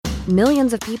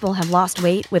Millions of people have lost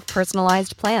weight with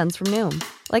personalized plans from Noom.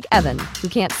 Like Evan, who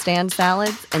can't stand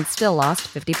salads and still lost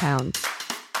 50 pounds.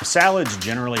 Salads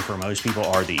generally for most people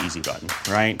are the easy button,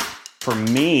 right? For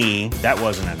me, that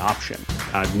wasn't an option.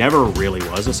 I never really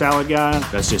was a salad guy.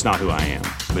 That's just not who I am.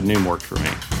 But Noom worked for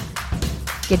me.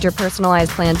 Get your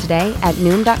personalized plan today at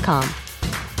Noom.com.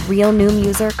 Real Noom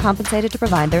user compensated to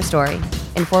provide their story.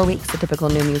 In 4 weeks, the typical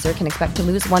Noom user can expect to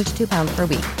lose 1 to 2 pounds per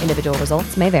week. Individual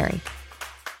results may vary.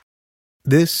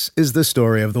 This is the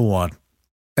story of the one.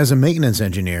 As a maintenance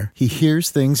engineer, he hears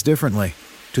things differently.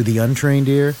 To the untrained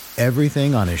ear,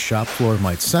 everything on his shop floor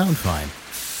might sound fine,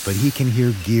 but he can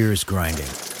hear gears grinding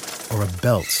or a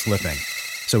belt slipping.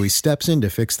 So he steps in to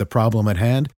fix the problem at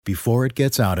hand before it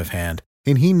gets out of hand.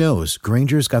 And he knows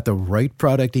Grainger's got the right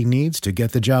product he needs to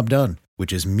get the job done,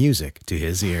 which is music to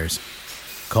his ears.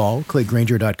 Call, click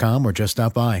Grainger.com, or just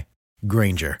stop by.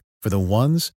 Grainger, for the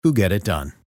ones who get it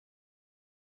done.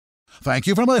 Thank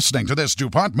you for listening to this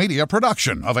DuPont Media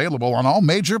production, available on all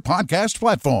major podcast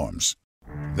platforms.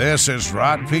 This is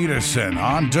Rod Peterson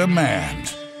on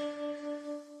demand.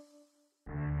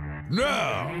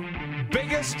 Now,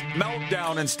 biggest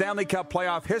meltdown in Stanley Cup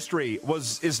playoff history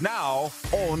is now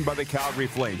owned by the Calgary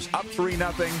Flames. Up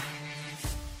 3-0,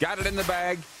 got it in the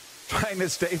bag, trying to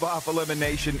stave off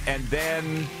elimination, and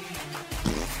then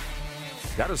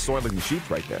that is soiling the sheets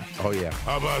right there. Oh, yeah.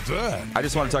 How about that? I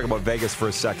just want to talk about Vegas for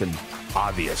a second,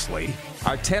 obviously.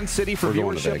 Our 10th city for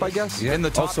viewership, I guess. Yeah. In the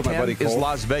top also, 10 my buddy is Cole.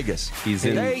 Las Vegas. He's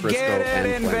in They Frisco get it and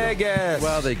in Plano. Vegas.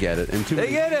 Well, they get it. They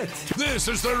get it. This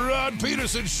is the Rod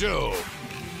Peterson Show.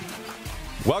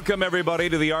 Welcome, everybody,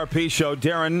 to the RP Show.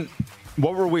 Darren,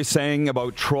 what were we saying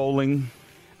about trolling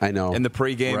I know. in the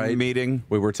pregame meeting?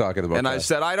 We were talking about And that. I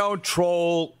said, I don't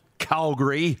troll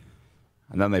Calgary.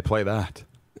 And then they play that.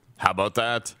 How about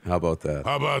that? How about that?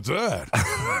 How about that?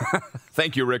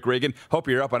 Thank you, Rick Regan. Hope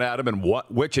you're up and at 'em in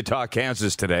Wichita,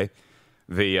 Kansas today.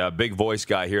 The big voice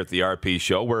guy here at the RP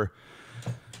Show. We're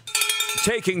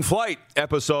taking flight,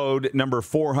 episode number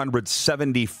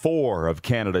 474 of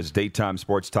Canada's daytime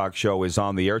sports talk show is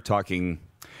on the air, talking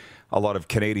a lot of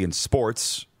Canadian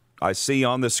sports. I see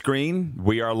on the screen,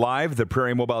 we are live. The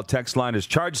Prairie Mobile text line is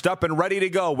charged up and ready to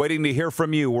go, waiting to hear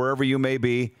from you wherever you may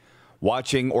be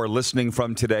watching or listening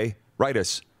from today. Write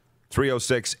us,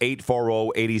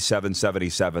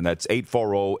 306-840-8777. That's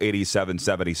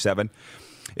 840-8777.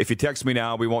 If you text me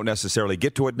now, we won't necessarily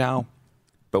get to it now,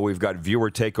 but we've got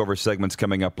viewer takeover segments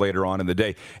coming up later on in the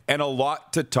day. And a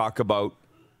lot to talk about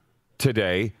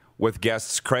today with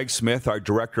guests. Craig Smith, our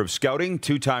director of scouting,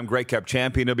 two-time Grey Cup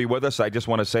champion, will be with us. I just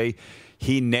want to say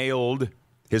he nailed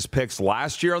his picks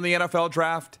last year on the NFL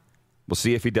draft. We'll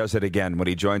see if he does it again when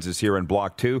he joins us here in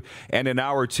Block 2. And in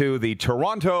Hour 2, the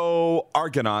Toronto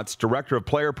Argonauts Director of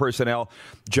Player Personnel,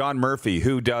 John Murphy,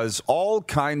 who does all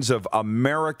kinds of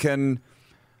American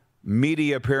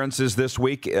media appearances this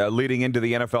week leading into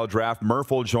the NFL draft.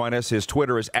 Murph will join us. His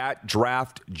Twitter is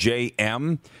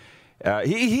 @DraftJM.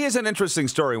 He is an interesting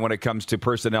story when it comes to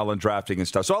personnel and drafting and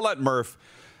stuff. So I'll let Murph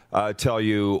tell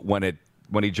you when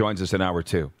he joins us in Hour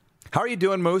 2. How are you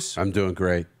doing, Moose? I'm doing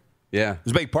great. Yeah.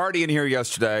 There's a big party in here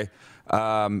yesterday.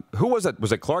 Who was it?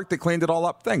 Was it Clark that cleaned it all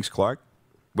up? Thanks, Clark.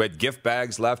 We had gift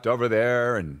bags left over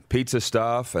there and pizza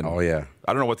stuff. And Oh, yeah.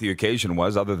 I don't know what the occasion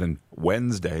was other than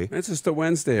Wednesday. It's just a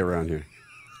Wednesday around here.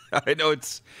 I know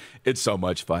it's so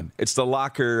much fun. It's the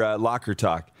locker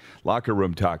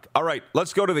room talk. All right,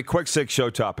 let's go to the quick six show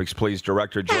topics, please,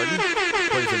 Director Jordan.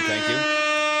 Please and thank you.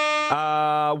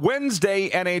 Wednesday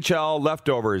NHL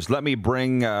leftovers. Let me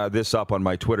bring this up on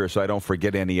my Twitter so I don't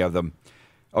forget any of them.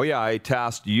 Oh, yeah, I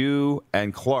tasked you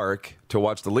and Clark to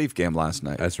watch the Leaf game last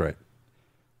night. That's right.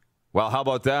 Well, how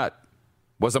about that?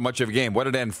 Wasn't much of a game. What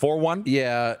did it end, 4-1?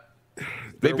 Yeah.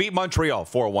 They beat Montreal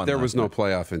 4-1. There was no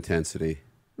playoff intensity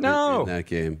in that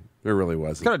game. There really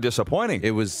wasn't. Kind of disappointing.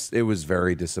 It was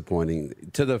very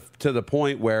disappointing to the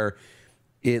point where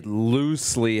it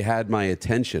loosely had my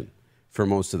attention for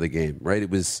most of the game, right? It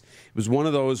was one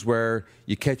of those where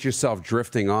you catch yourself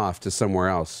drifting off to somewhere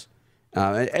else.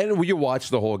 And you watch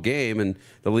the whole game, and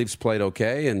the Leafs played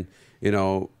okay, and, you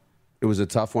know, it was a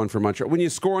tough one for Montreal. When you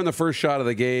score in the first shot of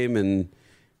the game, and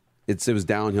it was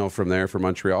downhill from there for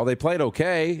Montreal. They played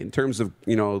okay in terms of,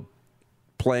 you know,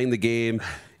 playing the game,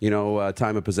 you know,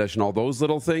 time of possession, all those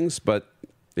little things, but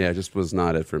yeah, it just was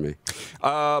not it for me.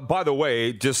 By the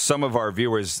way, just some of our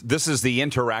viewers, this is the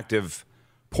interactive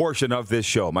portion of this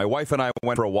show. My wife and I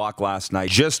went for a walk last night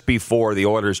just before the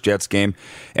Oilers-Jets game,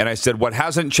 and I said, what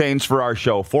hasn't changed for our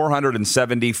show,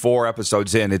 474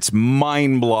 episodes in, it's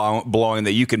mind-blowing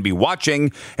that you can be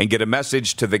watching and get a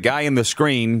message to the guy in the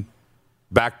screen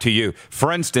back to you.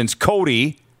 For instance,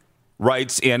 Cody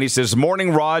writes in. He says,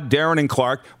 "Morning, Rod, Darren, and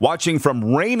Clark. Watching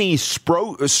from rainy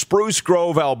Spruce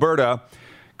Grove, Alberta.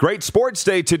 Great sports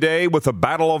day today with the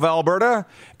Battle of Alberta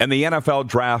and the NFL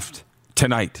draft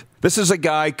tonight." This is a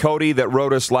guy, Cody, that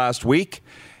wrote us last week.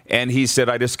 And he said,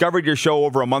 "I discovered your show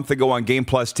over a month ago on Game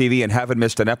Plus TV and haven't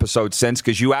missed an episode since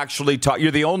because you actually talk.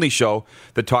 You're the only show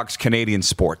that talks Canadian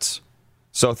sports."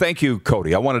 So thank you,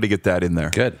 Cody. I wanted to get that in there.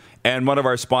 Good. And one of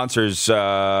our sponsors,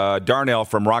 Darnell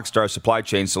from Rockstar Supply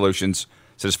Chain Solutions,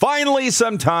 says, "Finally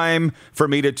some time for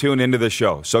me to tune into the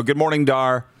show." So good morning,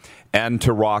 Dar, and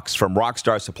to Rox from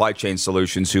Rockstar Supply Chain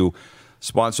Solutions, who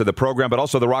sponsor the program, but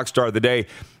also the Rockstar of the Day.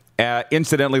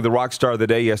 Incidentally, the rock star of the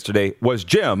day yesterday was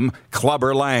Jim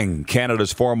Clubber Lang,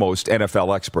 Canada's foremost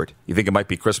NFL expert. You think it might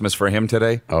be Christmas for him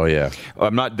today? Oh, yeah.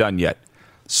 I'm not done yet.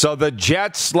 So the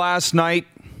Jets last night,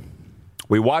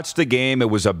 we watched the game.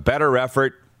 It was a better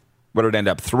effort. What did it end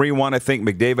up? 3-1, I think.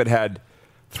 McDavid had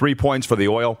 3 points for the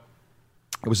Oil.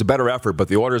 It was a better effort, but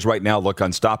the Oilers right now look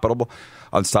unstoppable.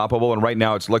 And right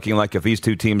now it's looking like if these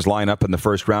two teams line up in the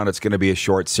first round, it's going to be a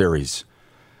short series.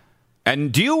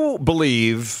 And do you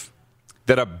believe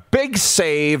that a big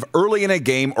save early in a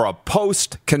game or a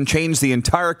post can change the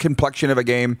entire complexion of a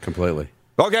game? Completely.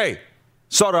 Okay,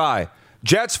 so do I.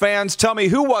 Jets fans, tell me,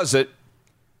 who was it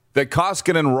that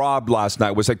Koskinen robbed last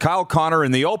night? Was it Kyle Connor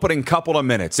in the opening couple of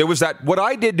minutes? It was that what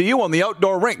I did to you on the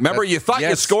outdoor rink. Remember, you thought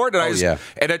you scored,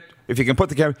 and if you can put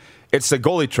the camera, it's the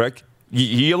goalie trick.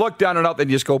 You look down and out, then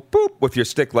you just go boop with your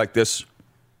stick like this,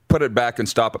 put it back and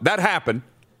stop it. That happened.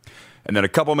 And then a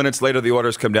couple minutes later, the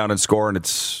Oilers come down and score, and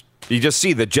you just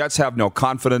see the Jets have no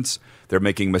confidence. They're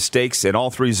making mistakes in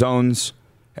all three zones,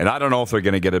 and I don't know if they're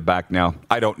going to get it back now.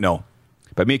 I don't know.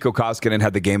 But Mikko Koskinen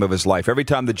had the game of his life. Every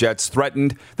time the Jets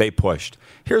threatened, they pushed.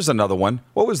 Here's another one.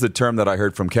 What was the term that I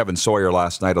heard from Kevin Sawyer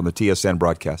last night on the TSN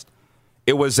broadcast?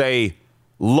 It was a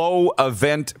low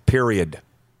event period.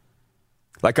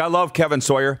 Like, I love Kevin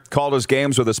Sawyer. Called his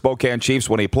games with the Spokane Chiefs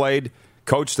when he played,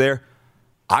 coached there.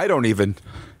 I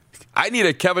need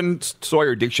a Kevin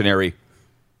Sawyer dictionary.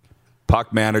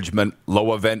 Puck management,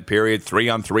 low event period,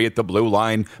 3-on-3 at the blue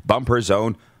line, bumper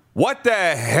zone. What the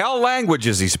hell language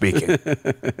is he speaking?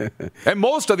 And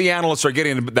most of the analysts are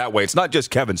getting it that way. It's not just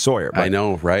Kevin Sawyer. I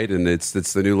know, right? And it's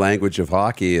the new language of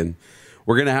hockey, and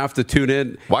we're going to have to tune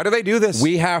in. Why do they do this?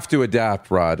 We have to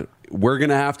adapt, Rod. We're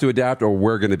going to have to adapt, or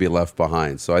we're going to be left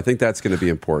behind. So I think that's going to be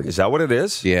important. Is that what it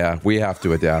is? Yeah, we have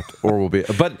to adapt, or we'll be.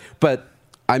 But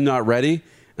I'm not ready.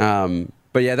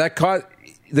 But yeah, the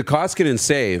Koskinen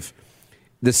save.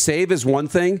 The save is one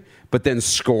thing, but then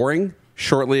scoring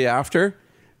shortly after,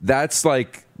 that's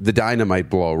like the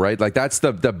dynamite blow, right? Like, that's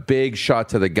the big shot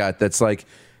to the gut. That's like,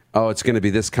 oh, it's going to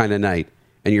be this kind of night,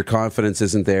 and your confidence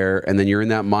isn't there, and then you're in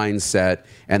that mindset,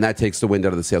 and that takes the wind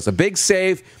out of the sails. A big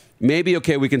save, maybe,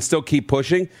 okay, we can still keep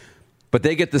pushing, but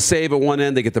they get the save at one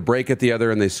end, they get the break at the other,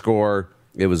 and they score.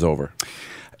 It was over.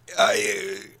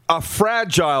 A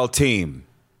fragile team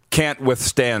can't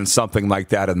withstand something like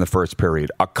that in the first period.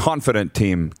 A confident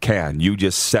team can. You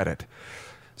just said it.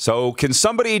 So can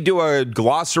somebody do a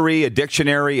glossary, a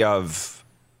dictionary of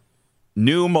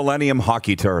new millennium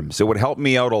hockey terms? It would help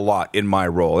me out a lot in my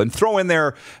role. And throw in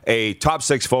there a top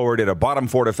six forward and a bottom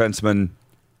four defenseman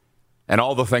and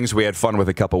all the things we had fun with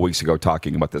a couple weeks ago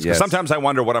talking about this. Because sometimes I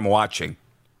wonder what I'm watching.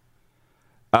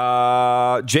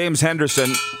 James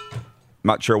Henderson...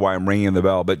 Not sure why I'm ringing the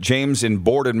bell, but James in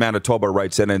Borden, Manitoba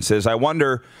writes in and says, he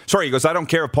goes, "I don't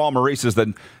care if Paul Maurice is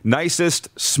the nicest,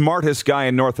 smartest guy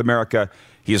in North America.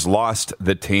 He's lost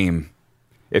the team.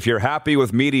 If you're happy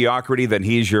with mediocrity, then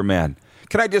he's your man."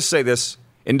 Can I just say this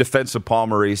in defense of Paul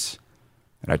Maurice?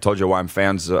 And I told you why I'm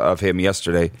fans of him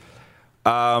yesterday.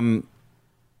 The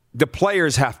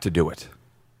players have to do it.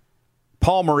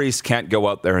 Paul Maurice can't go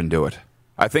out there and do it.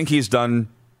 I think he's done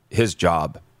his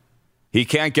job. He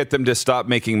can't get them to stop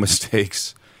making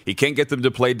mistakes. He can't get them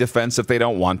to play defense if they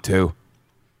don't want to.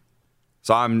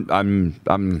 So I'm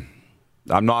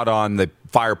not on the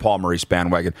fire Paul Maurice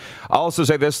bandwagon. I'll also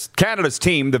say this: Canada's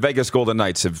team, the Vegas Golden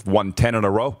Knights, have won 10 in a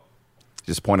row.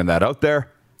 Just pointing that out there.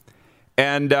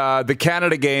 And the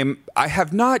Canada game, I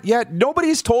have not yet.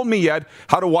 Nobody's told me yet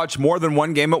how to watch more than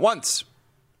one game at once.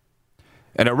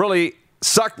 And it really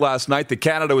sucked last night that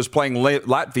Canada was playing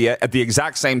Latvia at the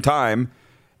exact same time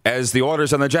as the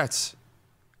Oilers and the Jets.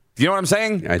 Do you know what I'm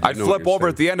saying? I'd flip over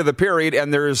at the end of the period,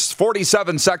 and there's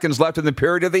 47 seconds left in the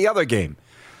period of the other game.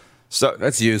 So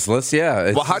that's useless,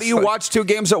 yeah. Well, how do you watch two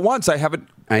games at once? I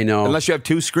know. Unless you have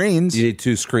two screens. You need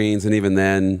two screens, and even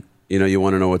then, you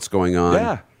want to know what's going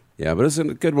on. Yeah, but it's a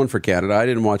good one for Canada. I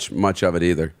didn't watch much of it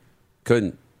either.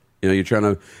 Couldn't. You're trying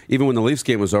to, even when the Leafs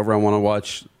game was over, I want to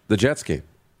watch the Jets game,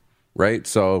 right?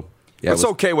 So Yeah, it's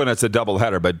okay when it's a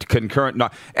doubleheader, but concurrent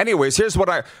not. Anyways, here's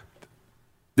what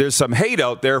there's some hate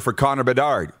out there for Connor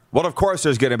Bedard. Well, of course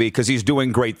there's going to be, because he's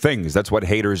doing great things. That's what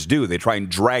haters do. They try and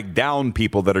drag down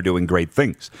people that are doing great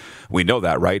things. We know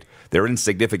that, right? They're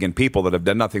insignificant people that have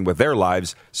done nothing with their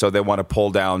lives, so they want to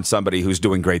pull down somebody who's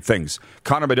doing great things.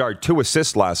 Connor Bedard, 2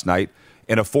 assists last night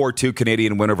in a 4-2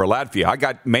 Canadian win over Latvia. I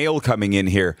got mail coming in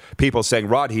here. People saying,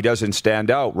 Rod, he doesn't stand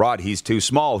out. Rod, he's too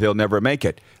small. He'll never make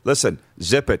it. Listen,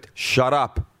 zip it. Shut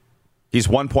up. He's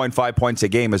 1.5 points a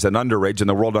game as an underage in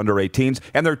the World Under-18s,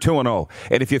 and they're 2-0.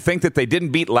 And if you think that they didn't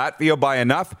beat Latvia by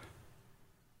enough,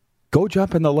 go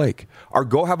jump in the lake or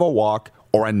go have a walk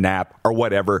or a nap or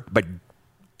whatever, but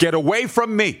get away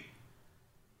from me.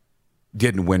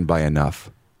 Didn't win by enough.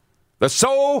 They're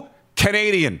so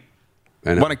Canadian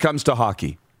when it comes to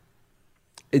hockey.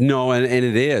 No, and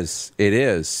it is. It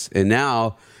is. And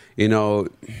now,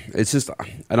 it's just,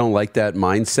 I don't like that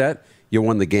mindset. You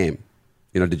won the game.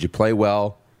 Did you play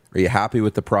well? Are you happy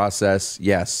with the process?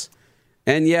 Yes.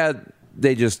 And yeah,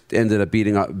 they just ended up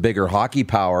beating a bigger hockey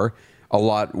power, a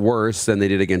lot worse than they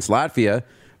did against Latvia.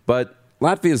 But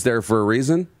Latvia's there for a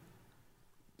reason.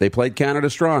 They played Canada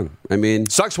strong. I mean,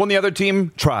 sucks when the other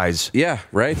team tries. Yeah,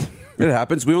 right. It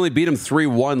happens. We only beat them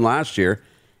 3-1 last year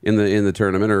in the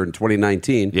tournament, or in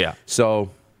 2019. Yeah.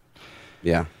 So,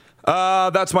 yeah.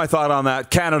 That's my thought on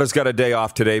that. Canada's got a day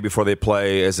off today before they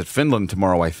play. Is it Finland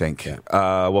tomorrow, I think?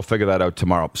 Yeah. We'll figure that out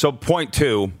tomorrow. So point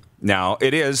 2 now,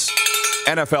 it is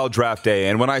NFL draft day.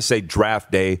 And when I say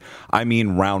draft day, I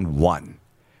mean round 1.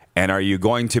 And are you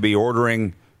going to be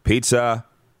ordering pizza,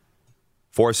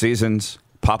 Four Seasons,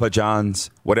 Papa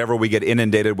John's, whatever we get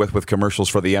inundated with commercials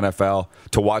for the NFL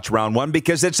to watch round 1?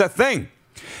 Because it's a thing.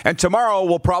 And tomorrow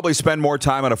we'll probably spend more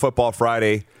time on a Football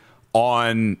Friday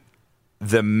on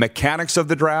the mechanics of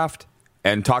the draft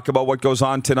and talk about what goes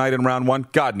on tonight in round 1.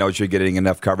 God knows you're getting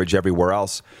enough coverage everywhere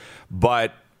else.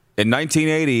 But in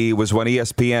 1980 was when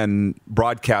ESPN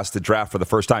broadcast the draft for the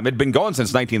first time. It had been going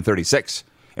since 1936.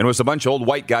 And it was a bunch of old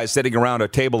white guys sitting around a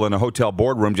table in a hotel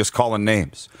boardroom just calling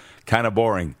names. Kind of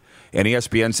boring. And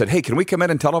ESPN said, hey, can we come in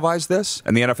and televise this?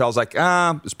 And the NFL's like,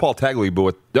 it's Paul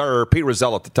Tagliabue, or Pete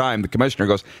Rozelle at the time, the commissioner,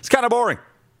 goes, it's kind of boring.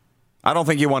 I don't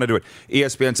think you want to do it.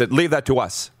 ESPN said, leave that to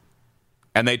us.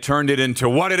 And they turned it into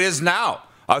what it is now,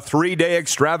 a 3-day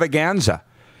extravaganza.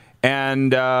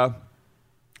 And I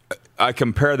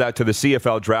compare that to the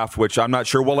CFL draft, which I'm not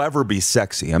sure will ever be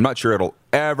sexy. I'm not sure it'll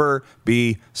ever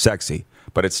be sexy,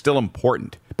 but it's still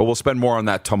important. But we'll spend more on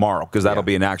that tomorrow because that'll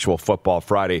be an actual Football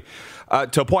Friday.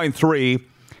 To point 3,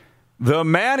 the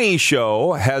Manny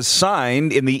Show has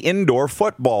signed in the Indoor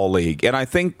Football League. And I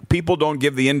think people don't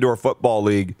give the Indoor Football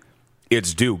League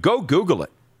its due. Go Google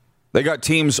it. They got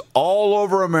teams all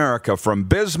over America, from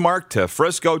Bismarck to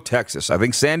Frisco, Texas. I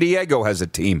think San Diego has a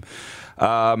team.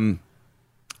 Emmanuel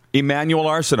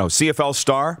Arsenault, CFL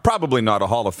star. Probably not a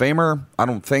Hall of Famer, I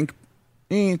don't think.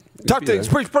 It's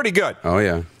pretty good. Oh,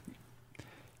 yeah.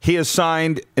 He is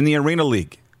signed in the Arena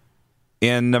League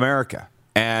in America.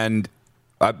 And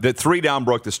the 3 Down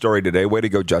broke the story today. Way to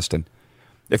go, Justin.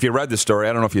 If you read the story,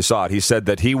 I don't know if you saw it. He said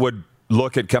that he would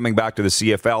look at coming back to the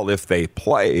CFL if they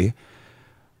play.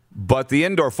 But the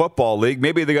Indoor Football League,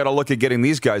 maybe they got to look at getting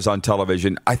these guys on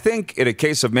television. I think in a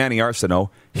case of Manny Arsenault,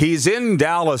 he's in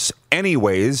Dallas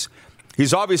anyways.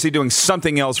 He's obviously doing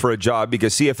something else for a job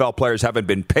because CFL players haven't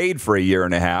been paid for a year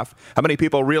and a half. How many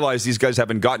people realize these guys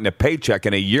haven't gotten a paycheck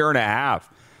in a year and a half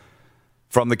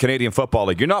from the Canadian Football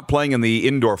League? You're not playing in the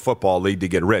Indoor Football League to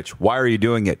get rich. Why are you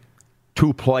doing it?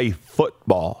 To play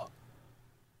football.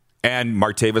 And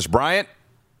Martavis Bryant,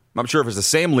 I'm sure if it's the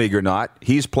same league or not,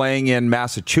 he's playing in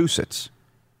Massachusetts.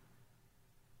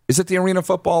 Is it the Arena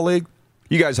Football League?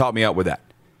 You guys help me out with that.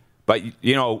 But,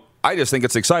 I just think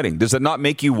it's exciting. Does it not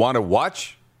make you want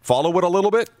to follow it a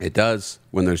little bit? It does.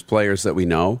 When there's players that we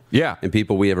know. Yeah. And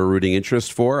people we have a rooting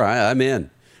interest for, I'm in.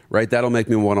 Right? That'll make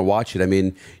me want to watch it. I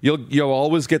mean, you'll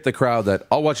always get the crowd that,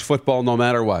 I'll watch football no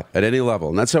matter what, at any level.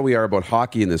 And that's how we are about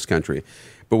hockey in this country.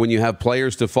 But when you have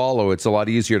players to follow, it's a lot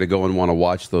easier to go and want to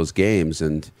watch those games.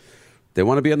 And they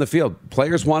want to be on the field.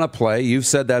 Players want to play. You've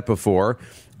said that before.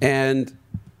 And,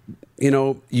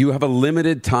 you have a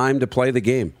limited time to play the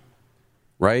game.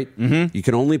 Right? Mm-hmm. You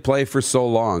can only play for so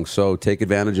long. So take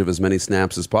advantage of as many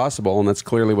snaps as possible. And that's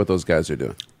clearly what those guys are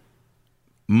doing.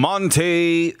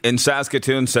 Monty in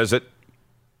Saskatoon says it.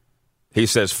 He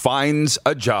says, finds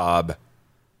a job.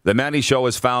 The Manny Show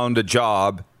has found a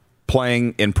job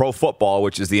playing in pro football,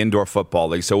 which is the Indoor Football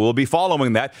League. So we'll be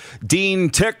following that.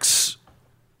 Dean Tix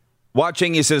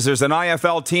watching. He says there's an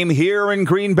IFL team here in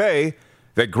Green Bay,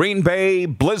 the Green Bay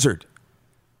Blizzard.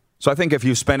 So I think if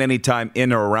you spend any time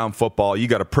in or around football, you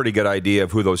got a pretty good idea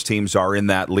of who those teams are in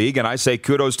that league. And I say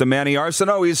kudos to Manny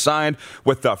Arsenault. He's signed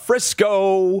with the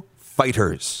Frisco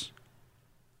Fighters.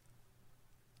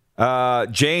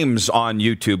 James on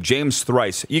YouTube. James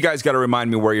Thrice. You guys got to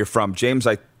remind me where you're from. James,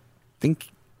 I think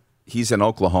he's in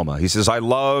Oklahoma. He says, I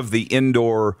love the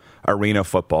indoor arena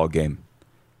football game.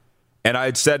 And I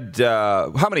had said,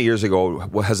 how many years ago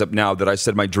has it now that I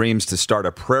said my dreams to start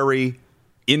a prairie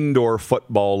indoor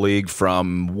football league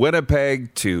from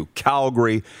Winnipeg to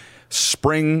Calgary,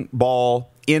 spring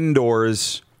ball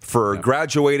indoors for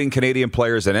graduating Canadian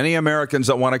players and any Americans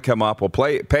that want to come up. We'll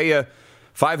pay you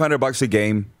 $500 a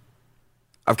game.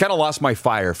 I've kind of lost my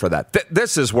fire for that.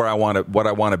 This is where what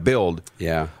I want to build.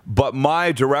 Yeah. But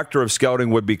my director of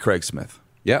scouting would be Craig Smith.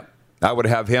 Yep. I would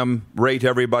have him rate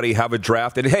everybody, have a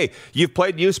draft. And, hey, you've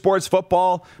played youth sports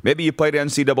football. Maybe you played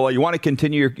NCAA. You want to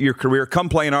continue your career, come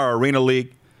play in our arena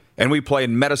league. And we play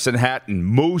in Medicine Hat and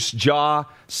Moose Jaw,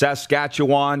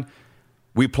 Saskatchewan.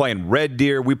 We play in Red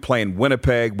Deer. We play in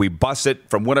Winnipeg. We bus it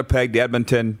from Winnipeg to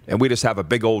Edmonton, and we just have a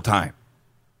big old time.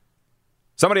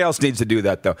 Somebody else needs to do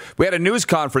that, though. We had a news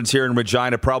conference here in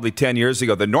Regina probably 10 years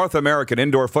ago. The North American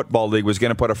Indoor Football League was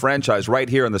going to put a franchise right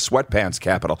here in the sweatpants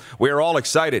capital. We were all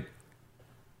excited.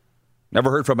 Never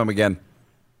heard from him again.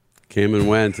 Came and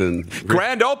went. And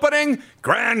grand opening,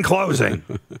 grand closing.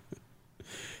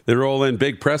 They roll in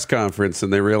big press conference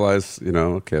and they realize,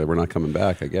 okay, we're not coming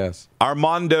back, I guess.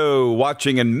 Armando,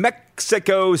 watching in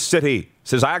Mexico City,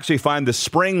 says, I actually find the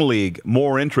Spring League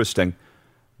more interesting.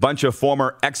 Bunch of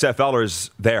former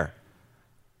XFLers there.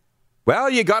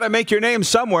 Well, you got to make your name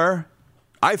somewhere.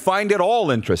 I find it all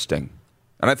interesting.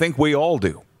 And I think we all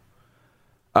do.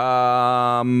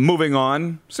 Moving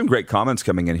on. Some great comments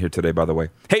coming in here today, by the way.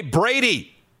 Hey,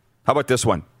 Brady. How about this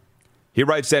one? He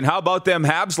writes in, how about them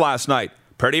Habs last night?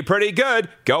 Pretty good.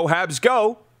 Go Habs,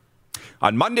 go.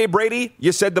 On Monday, Brady,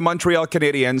 you said the Montreal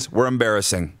Canadiens were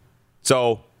embarrassing.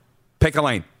 So, pick a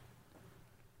lane.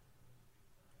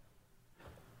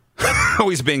 Oh,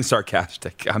 he's being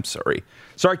sarcastic. I'm sorry.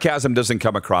 Sarcasm doesn't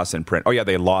come across in print. Oh, yeah,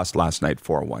 they lost last night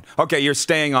 4-1. Okay, you're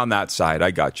staying on that side. I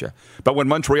got you. But when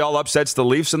Montreal upsets the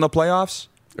Leafs in the playoffs?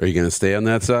 Are you going to stay on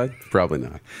that side? Probably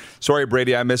not. Sorry,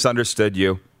 Brady, I misunderstood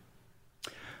you.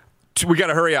 We got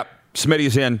to hurry up.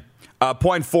 Smitty's in.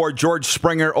 Point 4, George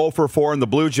Springer, 0 for 4 in the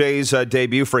Blue Jays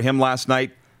debut for him last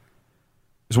night.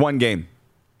 It was one game.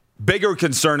 Bigger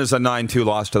concern is a 9-2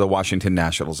 loss to the Washington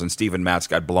Nationals, and Steven Matz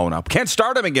got blown up. Can't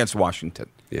start him against Washington.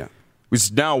 Yeah.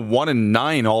 He's now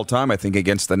 1-9 all time, I think,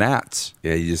 against the Nats.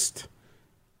 Yeah,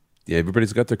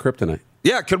 everybody's got their kryptonite.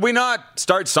 Yeah, could we not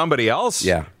start somebody else?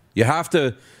 Yeah. You have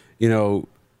to,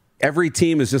 every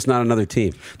team is just not another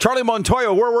team. Charlie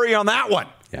Montoya, where were you on that one?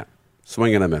 Yeah.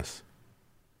 Swing and a miss.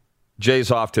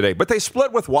 Jay's off today. But they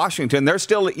split with Washington. They're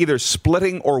still either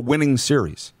splitting or winning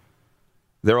series.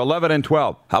 They're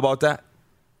 11-12. How about that?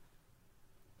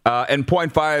 And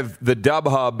point 5, the Dub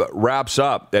Hub wraps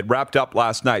up. It wrapped up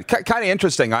last night. Kind of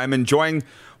interesting. I'm enjoying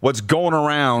what's going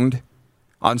around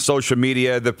on social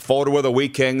media. The photo of the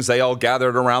Wheat Kings, they all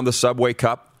gathered around the Subway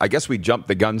Cup. I guess we jumped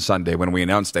the gun Sunday when we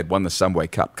announced they'd won the Subway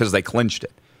Cup because they clinched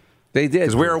it. They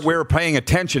did. Because we were paying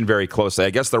attention very closely.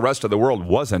 I guess the rest of the world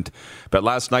wasn't. But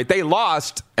last night, they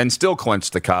lost and still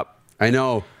clinched the cup. I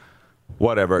know.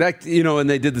 Whatever. And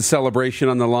they did the celebration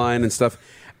on the line and stuff.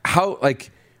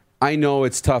 I know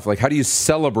it's tough. How do you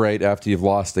celebrate after you've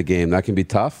lost a game? That can be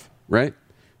tough, right?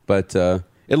 But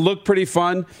it looked pretty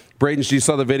fun. Braden, you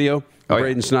saw the video? Oh,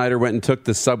 Braden Schneider went and took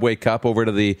the Subway Cup over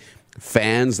to the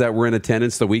fans that were in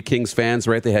attendance, the Wheat Kings fans,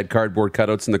 right? They had cardboard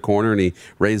cutouts in the corner, and he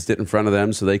raised it in front of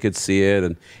them so they could see it.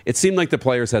 And it seemed like the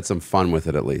players had some fun with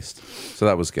it, at least. So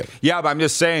that was good. Yeah, but I'm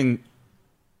just saying,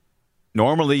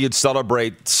 normally you'd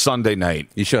celebrate Sunday night.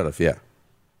 You should have, yeah.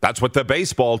 That's what the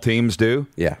baseball teams do.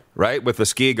 Yeah. Right? With the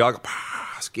ski gog,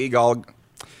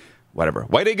 whatever.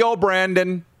 Way to go,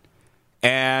 Brandon.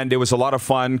 And it was a lot of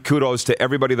fun. Kudos to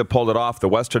everybody that pulled it off. The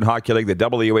Western Hockey League, the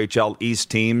WHL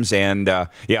East teams. And,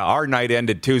 our night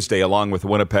ended Tuesday along with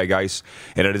Winnipeg Ice.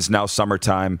 And it is now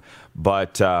summertime.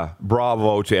 But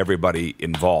bravo to everybody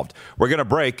involved. We're going to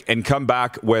break and come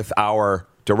back with our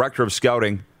Director of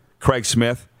Scouting, Craig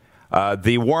Smith.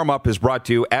 The warm-up is brought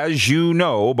to you, as you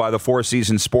know, by the Four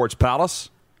Seasons Sports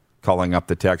Palace. Calling up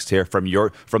the text here from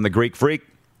the Greek Freak.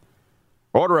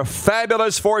 Order a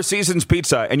fabulous Four Seasons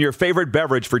pizza and your favorite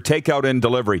beverage for takeout and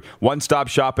delivery. One-stop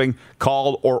shopping,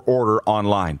 call or order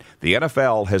online. The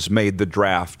NFL has made the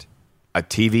draft a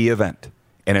TV event,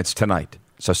 and it's tonight.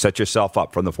 So set yourself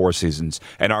up from the Four Seasons.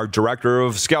 And our Director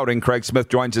of Scouting, Craig Smith,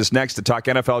 joins us next to talk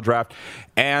NFL Draft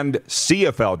and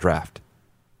CFL Draft.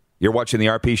 You're watching the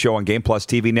RP Show on Game Plus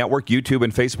TV Network, YouTube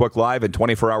and Facebook Live, and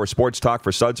 24-hour sports talk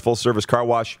for Suds Full Service Car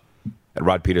Wash at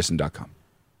rodpeterson.com.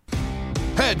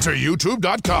 Head to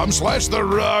youtube.com/The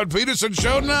Rod Peterson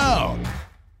Show now.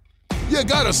 You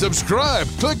gotta subscribe.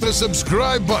 Click the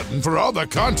subscribe button for all the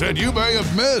content you may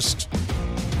have missed.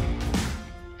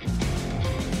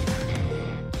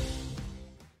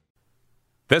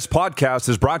 This podcast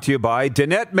is brought to you by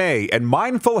Danette May and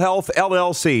Mindful Health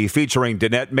LLC, featuring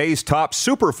Danette May's top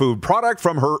superfood product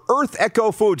from her Earth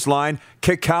Echo Foods line,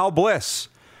 Cacao Bliss.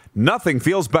 Nothing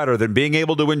feels better than being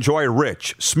able to enjoy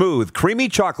rich, smooth, creamy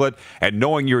chocolate and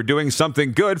knowing you're doing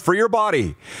something good for your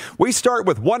body. We start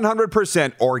with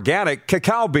 100% organic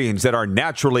cacao beans that are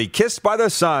naturally kissed by the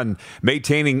sun,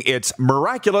 maintaining its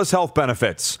miraculous health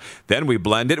benefits. Then we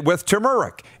blend it with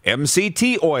turmeric,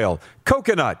 MCT oil,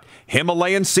 coconut,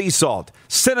 Himalayan sea salt,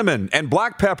 cinnamon, and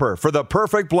black pepper for the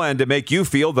perfect blend to make you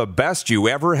feel the best you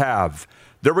ever have.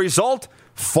 The result?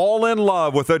 Fall in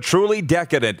love with a truly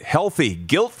decadent, healthy,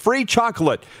 guilt-free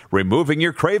chocolate, removing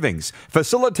your cravings,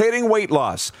 facilitating weight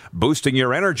loss, boosting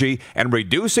your energy, and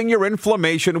reducing your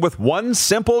inflammation with one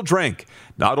simple drink.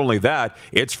 Not only that,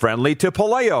 it's friendly to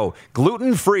paleo,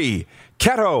 gluten-free,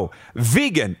 keto,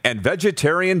 vegan, and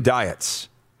vegetarian diets.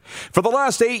 For the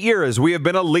last 8 years, we have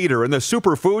been a leader in the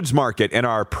superfoods market and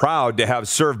are proud to have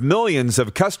served millions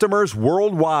of customers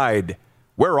worldwide.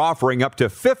 We're offering up to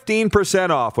 15%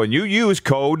 off when you use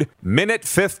code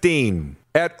MINUTE15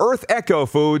 at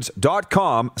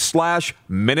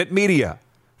earthechofoods.com/MinuteMedia.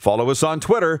 Follow us on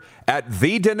Twitter at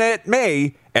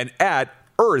 @TheDanetteMay and at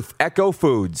Earth Echo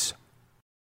Foods.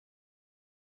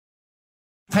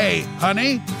 Hey,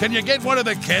 honey, can you get one of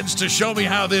the kids to show me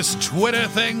how this Twitter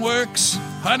thing works?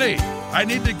 Honey, I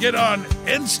need to get on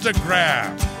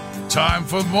Instagram. Time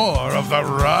for more of the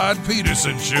Rod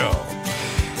Peterson Show.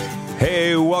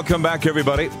 Hey, welcome back,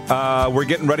 everybody. We're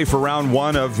getting ready for round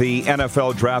one of the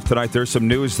NFL draft tonight. There's some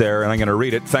news there, and I'm going to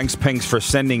read it. Thanks, Pinks, for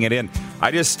sending it in.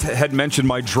 I just had mentioned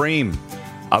my dream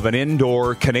of an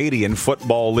indoor Canadian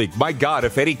football league. My God,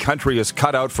 if any country is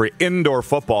cut out for indoor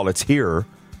football, it's here.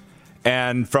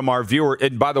 And from our viewer,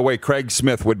 and by the way, Craig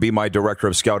Smith would be my director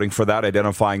of scouting for that,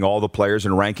 identifying all the players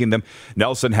and ranking them.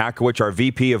 Nelson Hakowich, our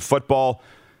VP of football.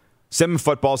 Sim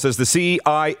Football says the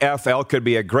CIFL could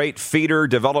be a great feeder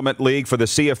development league for the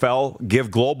CFL. Give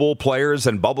global players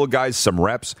and bubble guys some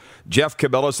reps. Jeff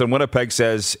Cabillas in Winnipeg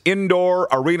says indoor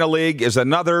arena league is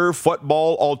another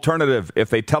football alternative. If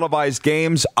they televise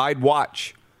games, I'd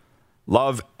watch.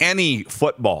 Love any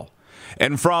football.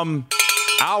 And from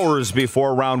hours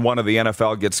before round one of the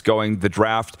NFL gets going, the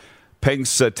draft,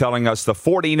 Pink's telling us the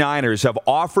 49ers have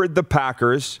offered the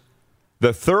Packers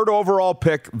the third overall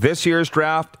pick this year's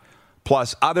draft,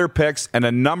 plus other picks and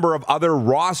a number of other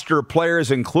roster players,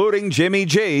 including Jimmy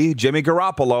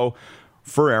Garoppolo,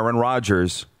 for Aaron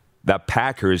Rodgers. The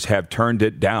Packers have turned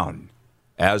it down,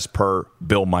 as per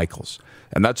Bill Michaels.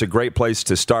 And that's a great place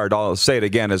to start. I'll say it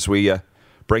again as we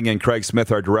bring in Craig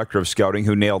Smith, our director of scouting,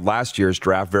 who nailed last year's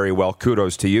draft very well.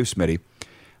 Kudos to you, Smitty.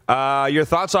 Your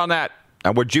thoughts on that?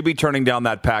 And would you be turning down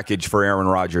that package for Aaron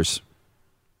Rodgers?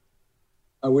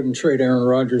 I wouldn't trade Aaron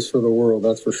Rodgers for the world,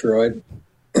 that's for sure. I'd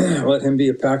let him be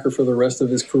a Packer for the rest of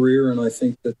his career, and I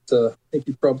think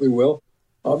he probably will.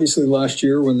 Obviously, last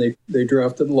year when they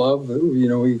drafted Love,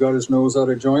 he got his nose out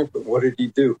of joint, but what did he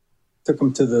do? Took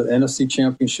him to the NFC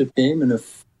Championship game, and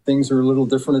if things are a little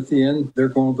different at the end, they're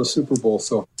going to the Super Bowl.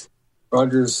 So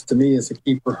Rodgers, to me, is a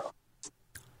keeper.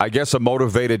 I guess a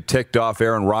motivated, ticked-off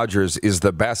Aaron Rodgers is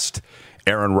the best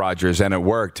Aaron Rodgers, and it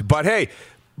worked. But hey,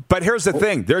 here's the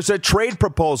thing. There's a trade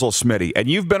proposal, Smitty, and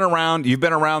you've been around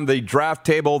the draft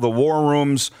table, the war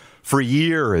rooms for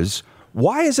years.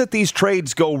 Why is it these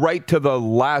trades go right to the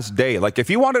last day? Like,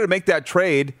 if you wanted to make that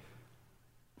trade,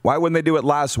 why wouldn't they do it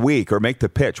last week or make the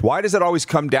pitch? Why does it always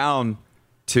come down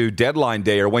to deadline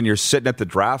day or when you're sitting at the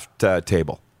draft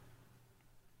table?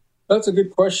 That's a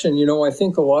good question. I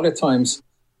think a lot of times,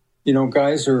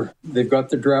 guys they've got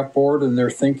the draft board and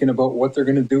they're thinking about what they're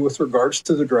going to do with regards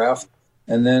to the draft.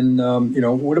 And then,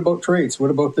 what about trades? What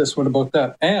about this? What about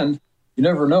that? And you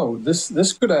never know.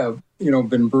 This could have,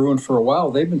 been brewing for a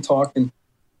while. They've been talking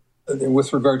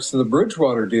with regards to the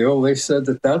Bridgewater deal. They said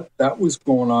that was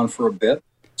going on for a bit.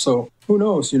 So who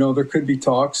knows? There could be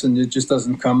talks and it just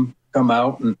doesn't come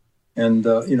out. I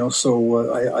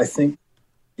think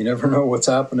you never know what's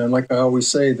happening. Like I always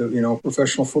say,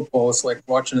 professional football, it's like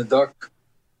watching a duck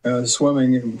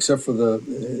swimming, except for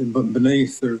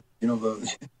beneath or,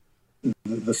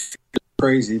 the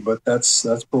crazy, but that's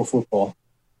pro football.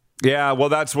 Yeah, well,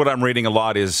 that's what I'm reading a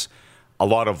lot is a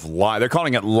lot of they're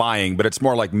calling it lying, but it's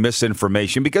more like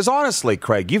misinformation. Because honestly,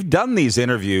 Craig, you've done these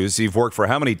interviews. You've worked for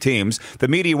how many teams? The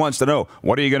media wants to know,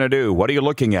 what are you going to do? What are you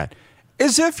looking at?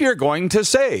 As if you're going to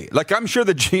say. Like, I'm sure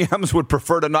the GMs would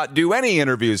prefer to not do any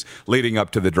interviews leading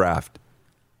up to the draft.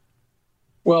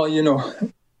 Well,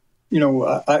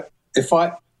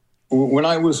 when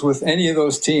I was with any of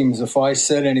those teams, if I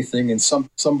said anything and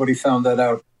somebody found that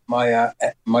out,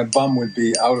 my bum would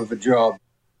be out of a job.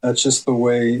 That's just the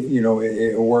way,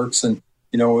 it works. And,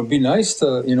 it'd be nice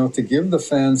to, to give the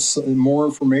fans more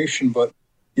information, but,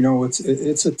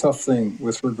 it's a tough thing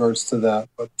with regards to that.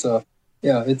 But,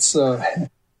 it's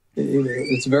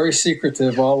very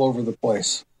secretive all over the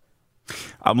place.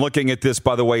 I'm looking at this,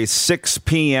 by the way, 6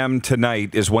 p.m.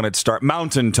 tonight is when it starts,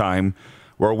 Mountain Time,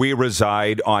 where we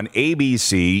reside on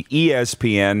ABC,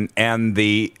 ESPN, and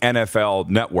the NFL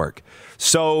Network.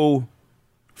 So,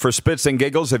 for Spits and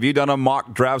Giggles, have you done a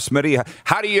mock draft, Smitty?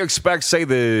 How do you expect, say,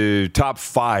 the top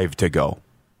 5 to go?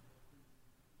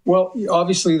 Well,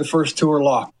 obviously the first 2 are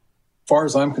locked, as far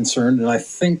as I'm concerned. And I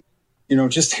think,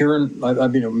 just hearing,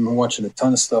 I've been watching a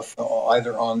ton of stuff,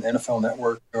 either on NFL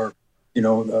Network or,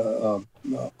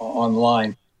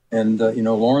 online. And,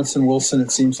 Lawrence and Wilson,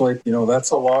 it seems like,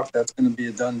 that's a lock. That's going to be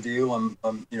a done deal. I'm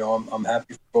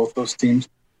happy for both those teams.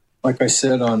 Like I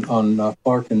said on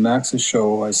Clark and Max's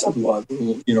show, I said,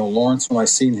 Lawrence, when I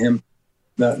seen him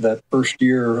that first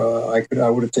year, I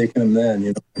would have taken him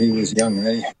then. He was young,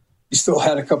 and he still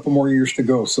had a couple more years to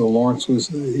go. So Lawrence was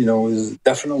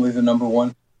definitely the number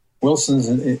one. Wilson's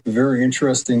very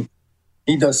interesting.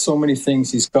 He does so many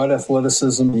things. He's got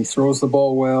athleticism. He throws the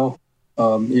ball well.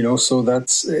 So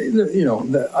that's,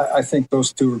 I think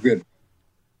those 2 are good.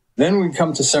 Then we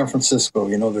come to San Francisco.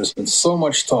 There's been so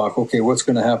much talk. Okay, what's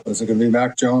going to happen? Is it going to be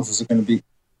Mac Jones? Is it going to be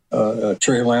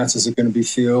Trey Lance? Is it going to be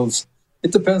Fields?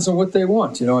 It depends on what they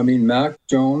want. Mac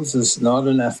Jones is not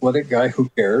an athletic guy. Who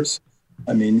cares?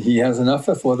 He has enough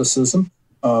athleticism,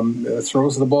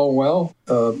 throws the ball well,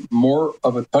 more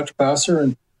of a touch passer.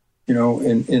 And,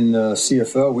 in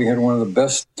CFL, we had one of the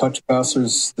best touch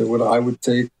passers that I would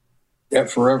take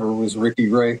forever was Ricky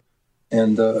Ray,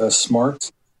 and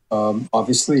smart.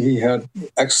 Obviously, he had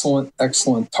excellent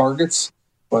targets,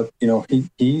 but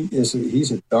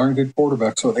he's a darn good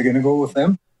quarterback. So are they going to go with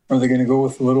them? Or are they going to go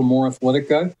with a little more athletic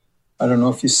guy? I don't know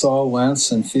if you saw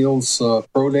Lance and Fields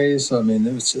pro days. It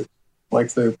was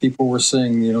like the people were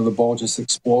saying, the ball just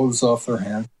explodes off their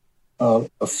hand.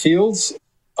 Fields,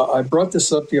 I brought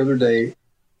this up the other day.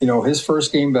 His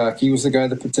first game back, he was the guy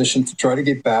that petitioned to try to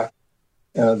get back.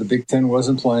 The Big Ten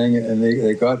wasn't playing, and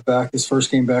they got back. His first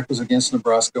game back was against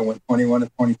Nebraska, went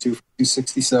 21-22 for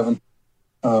 267,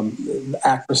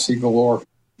 accuracy galore.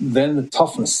 Then the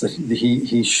toughness that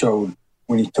he showed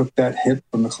when he took that hit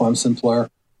from the Clemson player.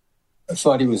 I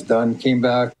thought he was done, came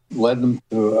back, led them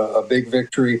to a big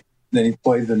victory. Then he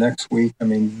played the next week.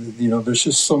 There's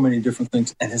just so many different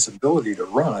things. And his ability to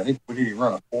run, I think, what did he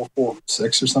run, a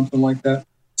 4.46 or something like that?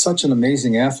 Such an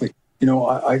amazing athlete.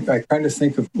 I kind of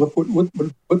think of, look,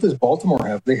 what does Baltimore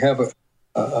have? They have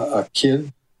a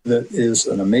kid that is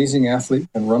an amazing athlete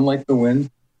and run like the wind.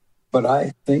 But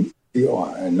I think,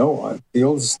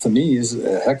 Fields, to me, is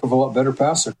a heck of a lot better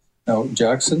passer. Now,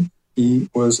 Jackson, he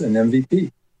was an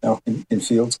MVP. Now, can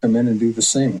Fields come in and do the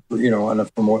same?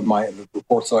 And from what the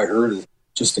reports I heard, is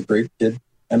just a great kid.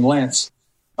 And Lance,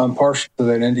 I'm partial to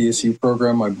that NDSU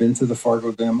program. I've been to the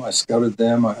Fargo Dam. I scouted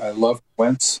them. I love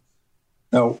Wentz.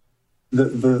 Now,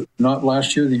 the not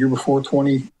last year, the year before,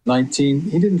 2019,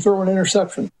 he didn't throw an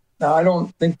interception. Now, I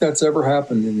don't think that's ever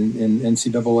happened in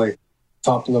NCAA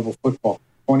top-level football.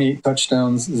 28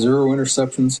 touchdowns, 0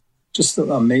 interceptions, just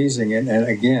amazing. And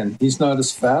again, he's not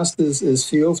as fast as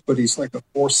Fields, but he's like a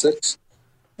 4.6.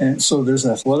 And so there's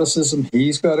athleticism.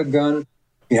 He's got a gun.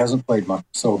 He hasn't played much,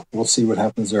 so we'll see what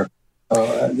happens there.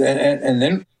 And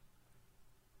then,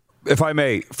 if I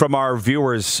may, from our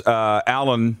viewers,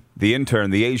 Alan, the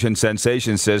intern, the Asian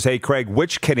sensation, says, hey, Craig,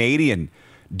 which Canadian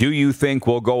do you think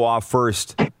will go off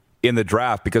first in the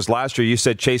draft? Because last year you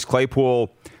said Chase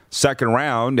Claypool second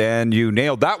round, and you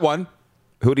nailed that one.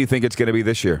 Who do you think it's going to be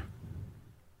this year?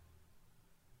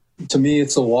 To me,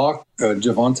 it's a lock.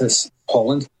 Javonte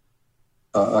Holland,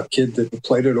 a kid that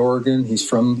played at Oregon. He's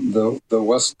from the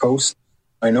West Coast.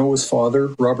 I know his father,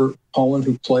 Robert Holland,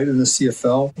 who played in the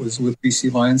CFL, was with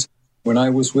BC Lions. When I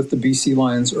was with the BC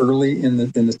Lions early in the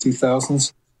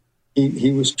 2000s,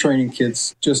 he was training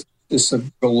kids just a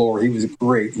galore. He was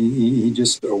great. He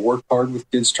just worked hard with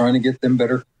kids, trying to get them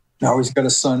better. Now he's got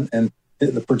a son, and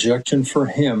the projection for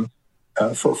him,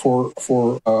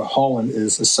 for Holland,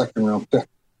 is a second-round pick,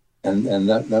 and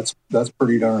that's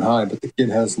pretty darn high. But the kid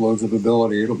has loads of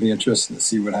ability. It'll be interesting to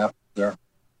see what happens there. there.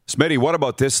 Smitty, what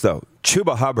about this, though?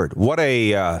 Chuba Hubbard, what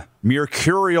a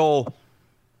mercurial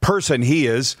person he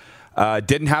is.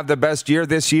 Didn't have the best year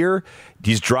this year.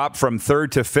 He's dropped from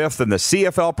 3rd to 5th in the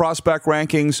CFL prospect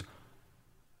rankings.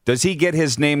 Does he get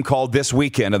his name called this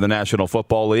weekend in the National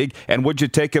Football League? And would you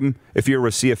take him if you're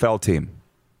a CFL team?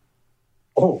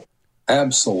 Oh,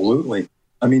 absolutely.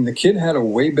 I mean, the kid had a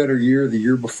way better year the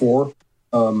year before.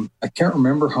 I can't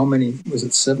remember how many, was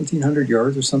it 1,700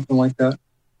 yards or something like that?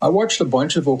 I watched a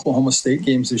bunch of Oklahoma State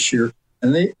games this year,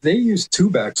 and they used 2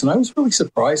 backs, and I was really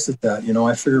surprised at that. You know,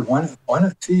 I figured, why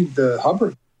not feed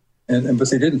Hubbard? But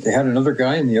they didn't. They had another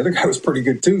guy, and the other guy was pretty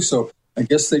good too. So I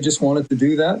guess they just wanted to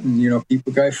do that and, you know, keep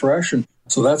the guy fresh. And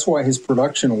so that's why his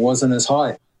production wasn't as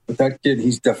high. But that kid,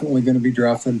 he's definitely going to be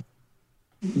drafted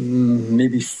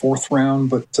maybe 4th round.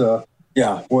 But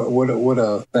yeah, what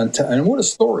a fantastic, and what a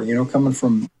story, you know, coming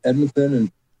from Edmonton,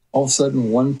 and all of a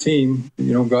sudden one team,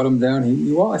 you know, got him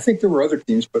down. Well, I think there were other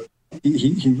teams, but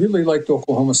he really liked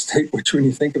Oklahoma State, which when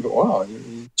you think of it, wow,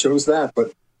 he chose that.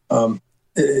 But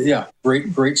yeah,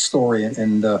 great story.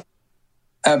 And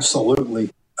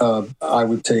absolutely, I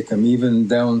would take him even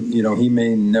down, you know, he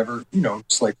may never, you know,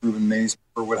 just like Ruben Mays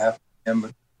or what happened to him,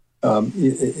 but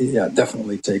yeah,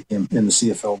 definitely take him in the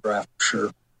CFL draft for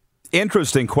sure.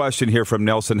 Interesting question here from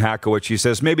Nelson Hackowicz. He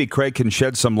says, maybe Craig can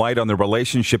shed some light on the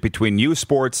relationship between U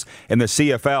Sports and the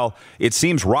CFL. It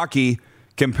seems rocky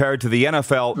compared to the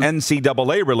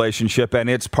NFL-NCAA relationship, and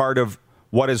it's part of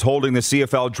what is holding the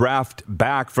CFL draft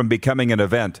back from becoming an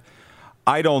event.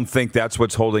 I don't think that's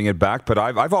what's holding it back, but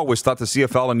I've always thought the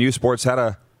CFL and U Sports had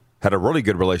a really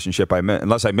good relationship,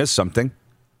 unless I missed something.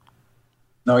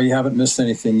 No, you haven't missed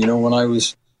anything. You know, when I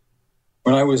was,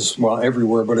 well,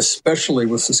 everywhere, but especially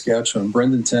with Saskatchewan,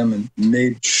 Brendan Temin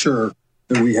made sure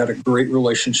that we had a great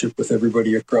relationship with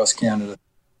everybody across Canada.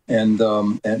 And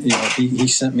you know, he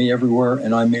sent me everywhere,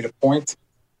 and I made a point.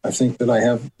 I think that I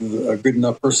have a good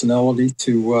enough personality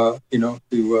to, you know,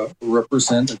 to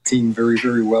represent a team very,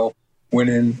 very well. Went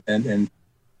in and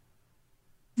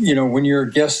you know, when you're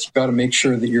a guest, you got to make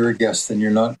sure that you're a guest and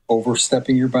you're not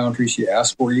overstepping your boundaries. You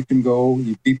ask where you can go,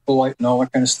 you be polite and all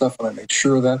that kind of stuff. And I made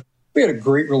sure of that. We had a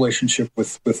great relationship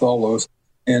with all those,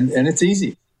 and it's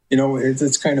easy. You know,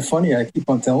 it's kind of funny. I keep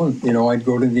on telling, you know, I'd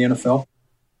go to the NFL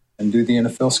and do the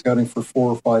NFL scouting for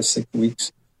 4 or 5, 6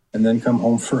 weeks, and then come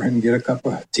home and get a cup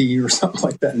of tea or something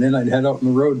like that. And then I'd head out on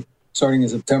the road starting in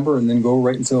September and then go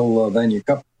right until Vanier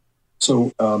Cup.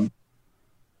 So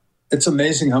it's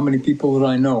amazing how many people that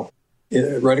I know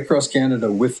right across Canada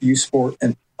with U Sport.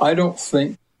 And I don't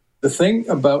think the thing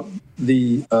about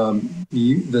the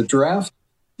draft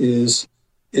is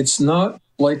it's not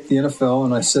like the NFL.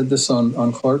 And I said this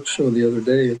on Clark's show the other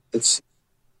day. It's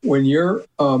when you're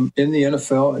in the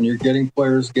NFL and you're getting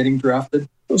players getting drafted,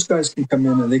 those guys can come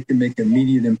in and they can make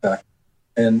immediate impact.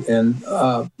 And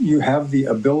you have the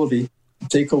ability to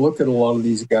take a look at a lot of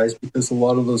these guys because a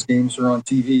lot of those games are on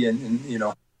TV and you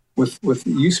know, with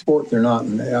U Sport, they're not.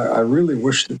 And I really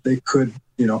wish that they could,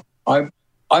 you know, I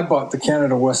bought the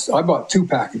Canada West. I bought 2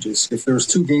 packages. If there was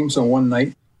 2 games on one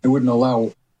night, they wouldn't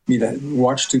allow me to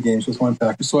watch 2 games with 1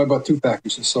 package. So I bought 2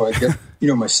 packages. So I get, you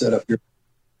know, my setup here.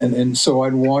 And so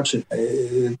I'd watch it,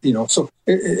 you know, so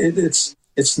it's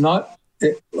not,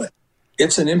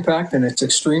 it's an impact and it's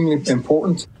extremely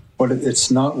important, but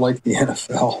it's not like the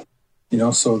NFL, you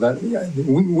know, so that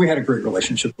we had a great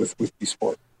relationship with U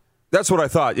Sport. That's what I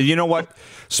thought. You know what,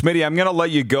 Smitty, I'm going to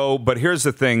let you go, but here's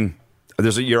the thing.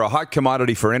 You're a hot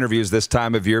commodity for interviews this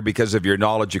time of year because of your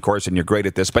knowledge, of course, and you're great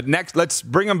at this. But let's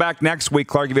bring him back next week,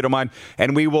 Clark, if you don't mind,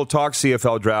 and we will talk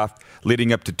CFL draft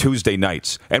leading up to Tuesday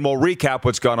nights, and we'll recap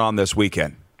what's gone on this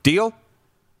weekend. Deal?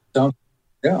 Yeah,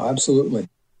 absolutely.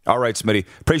 All right, Smitty.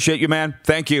 Appreciate you, man.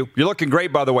 Thank you. You're looking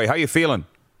great, by the way. How you feeling?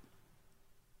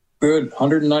 Good.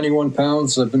 191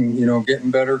 pounds. I've been, you know,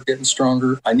 getting better, getting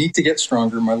stronger. I need to get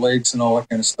stronger, my legs and all that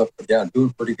kind of stuff. But yeah, doing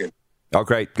pretty good. Oh,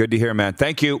 great. Good to hear, man.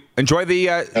 Thank you. Enjoy the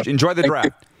draft.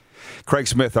 You. Craig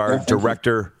Smith, our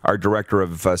director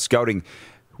of scouting,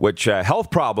 which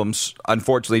health problems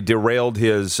unfortunately derailed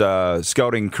his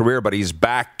scouting career, but he's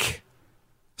back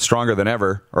stronger than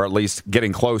ever, or at least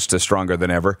getting close to stronger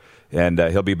than ever, and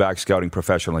he'll be back scouting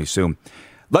professionally soon.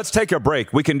 Let's take a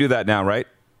break. We can do that now, right?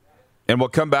 And we'll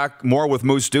come back more with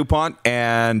Moose DuPont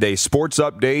and a sports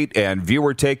update and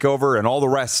viewer takeover and all the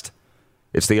rest.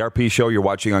 It's the RP Show you're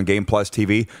watching on Game Plus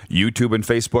TV, YouTube and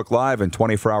Facebook Live, and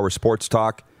 24-hour sports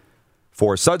talk.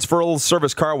 For Suds Full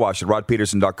Service Car Wash at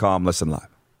rodpeterson.com. Listen live.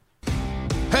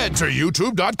 Head to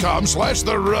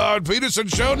youtube.com/The Rod Peterson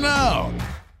Show now.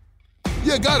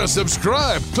 You gotta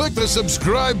subscribe. Click the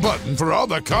subscribe button for all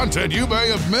the content you may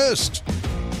have missed.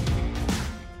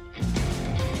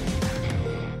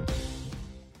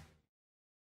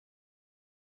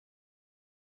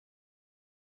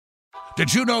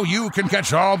 Did you know you can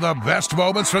catch all the best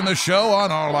moments from the show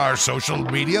on all our social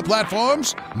media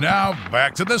platforms? Now,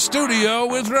 back to the studio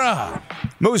with Rod.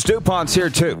 Moose DuPont's here,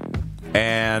 too.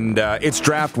 And it's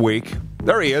draft week.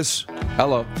 There he is.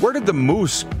 Hello. Where did the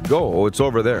moose go? Oh, it's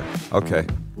over there. Okay.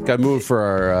 Got moved for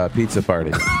our pizza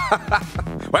party.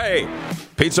 Hey,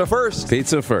 pizza first.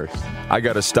 Pizza first. I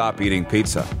got to stop eating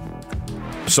pizza.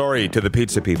 Sorry to the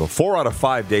pizza people. 4 out of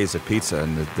 5 days of pizza,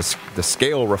 and the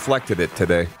scale reflected it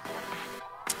today.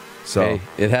 So hey,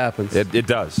 it happens. It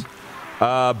does.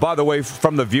 By the way,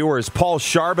 from the viewers, Paul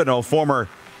Charbonneau, former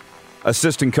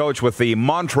assistant coach with the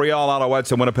Montreal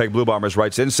Alouettes and Winnipeg Blue Bombers,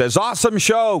 writes in, says, awesome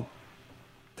show.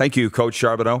 Thank you, Coach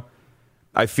Charbonneau.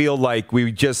 I feel like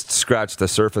we just scratched the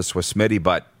surface with Smitty,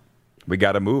 but we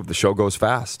got to move. The show goes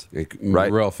fast. Right?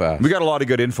 Real fast. We got a lot of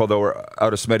good info, though,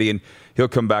 out of Smitty, and he'll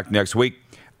come back next week.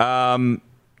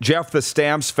 Jeff, the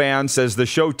Stamps fan, says the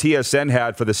show TSN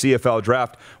had for the CFL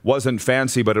draft wasn't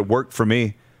fancy, but it worked for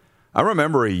me. I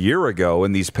remember a year ago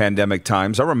in these pandemic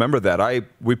times, I remember that.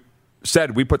 We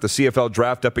said we put the CFL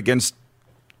draft up against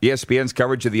ESPN's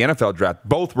coverage of the NFL draft.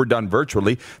 Both were done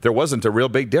virtually. There wasn't a real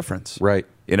big difference. Right.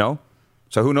 You know?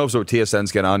 So who knows what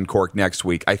TSN's going to uncork next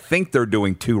week. I think they're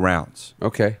doing 2 rounds.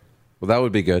 Okay. Well, that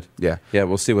would be good. Yeah. Yeah,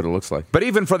 we'll see what it looks like. But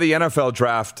even for the NFL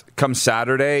draft, come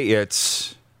Saturday,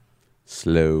 it's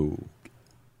slow.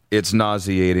 It's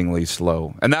nauseatingly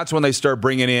slow. And that's when they start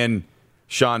bringing in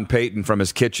Sean Payton from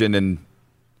his kitchen. And,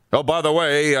 oh, by the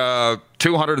way,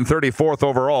 234th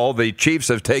overall, the Chiefs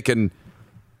have taken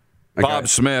Bob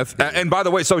Smith. And by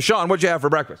the way, so, Sean, what'd you have for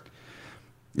breakfast?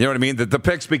 You know what I mean? The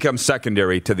picks become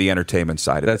secondary to the entertainment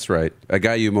side of That's right. A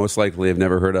guy you most likely have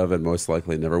never heard of and most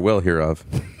likely never will hear of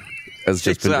has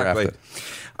just been drafted.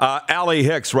 Allie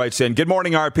Hicks writes in, good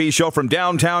morning, RP. Show from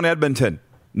downtown Edmonton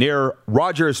near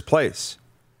Rogers Place.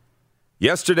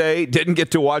 Yesterday, didn't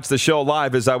get to watch the show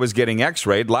live as I was getting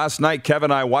x-rayed. Last night,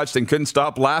 Kevin and I watched and couldn't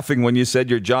stop laughing when you said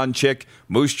your John Chick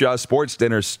Moose Jaw Sports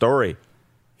Dinner story.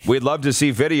 We'd love to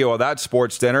see video of that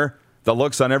sports dinner, the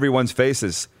looks on everyone's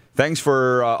faces. Thanks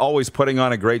for always putting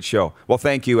on a great show. Well,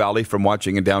 thank you, Ali, from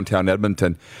watching in downtown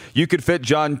Edmonton. You could fit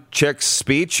John Chick's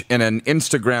speech in an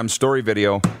Instagram story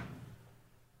video.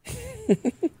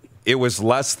 It was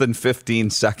less than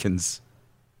 15 seconds.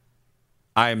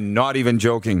 I'm not even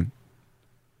joking.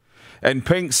 And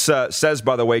Pinks says,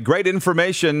 by the way, great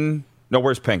information. No,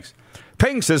 where's Pinks?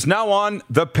 Pinks is now on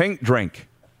the Pink Drink.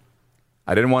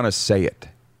 I didn't want to say it.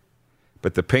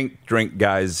 But the Pink Drink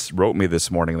guys wrote me this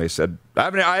morning. They said, I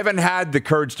haven't had the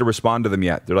courage to respond to them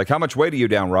yet. They're like, how much weight are you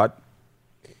down, Rod?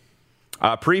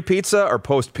 Pre-pizza or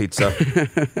post-pizza?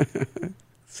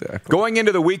 Exactly. Going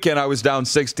into the weekend, I was down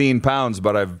 16 pounds,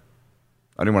 but I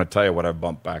didn't want to tell you what I've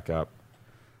bumped back up.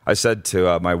 I said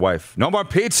to my wife, no more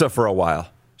pizza for a while.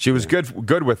 She was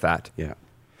good with that. Yeah.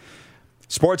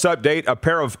 Sports update, a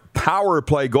pair of power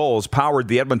play goals powered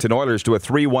the Edmonton Oilers to a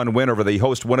 3-1 win over the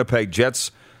host Winnipeg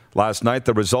Jets last night.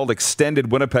 The result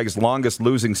extended Winnipeg's longest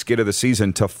losing skid of the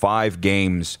season to 5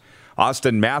 games.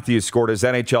 Austin Matthews scored his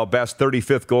NHL best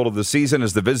 35th goal of the season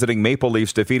as the visiting Maple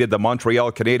Leafs defeated the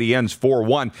Montreal Canadiens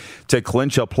 4-1 to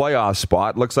clinch a playoff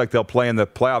spot. Looks like they'll play in the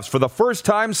playoffs for the first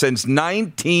time since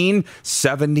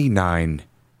 1979.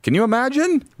 Can you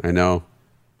imagine? I know.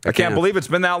 I can't believe it's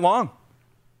been that long.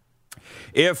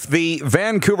 If the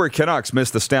Vancouver Canucks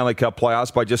miss the Stanley Cup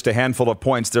playoffs by just a handful of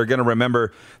points, they're going to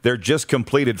remember their just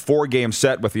completed 4-game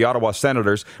set with the Ottawa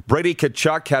Senators. Brady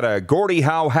Tkachuk had a Gordie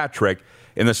Howe hat trick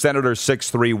in the Senators'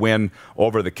 6-3 win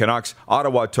over the Canucks.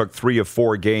 Ottawa took 3 of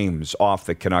 4 games off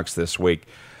the Canucks this week.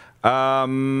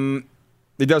 It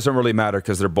doesn't really matter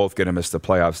because they're both going to miss the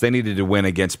playoffs. They needed to win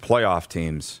against playoff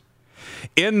teams.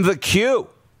 In the queue,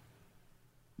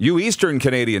 you Eastern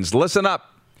Canadians, listen up.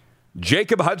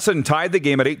 Jacob Hudson tied the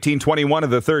game at 18:21 of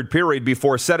the third period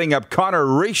before setting up Connor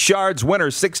Richard's winner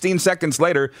 16 seconds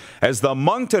later as the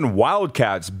Moncton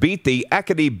Wildcats beat the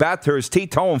Acadie Bathurst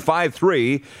Tetons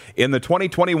 5-3 in the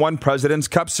 2021 President's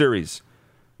Cup Series.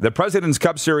 The President's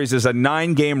Cup Series is a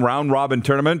 9-game round-robin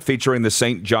tournament featuring the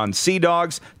St. John Sea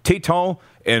Dogs, Tetons,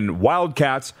 and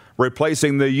Wildcats,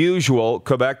 replacing the usual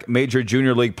Quebec Major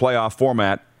Junior League playoff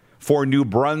format for New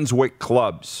Brunswick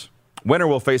clubs. Winner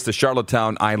will face the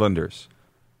Charlottetown Islanders.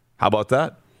 How about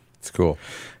that? It's cool.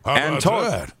 How about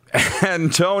that?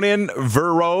 Antonin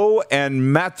Verreau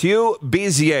and Mathieu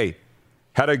Bizier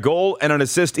had a goal and an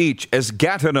assist each as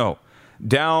Gatineau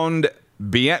downed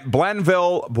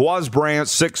Blainville-Boisbriand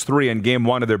 6-3 in Game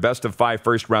 1 of their best-of-5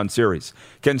 first-round series.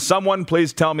 Can someone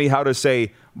please tell me how to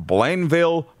say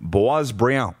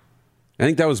Blainville-Boisbriand? I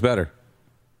think that was better.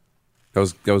 That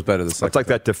was better the second. It's like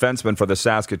that defenseman for the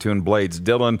Saskatoon Blades,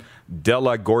 Dylan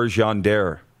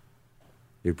Delagorgender.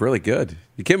 You're really good.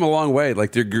 You came a long way.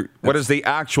 Like, what is the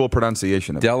actual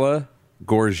pronunciation of it? Della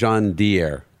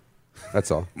Gorjandier. That's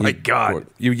all. My God.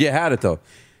 You had it, though.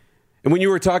 And when you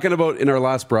were talking about in our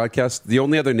last broadcast, the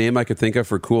only other name I could think of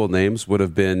for cool names would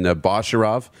have been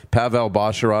Bosharov, Pavel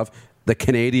Bosharov, the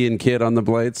Canadian kid on the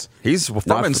Blades. He's from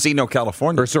Encino,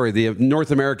 California. Or sorry, the North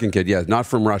American kid, yeah, not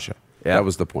from Russia. Yeah. That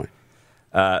was the point.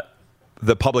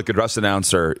 The public address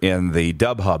announcer in the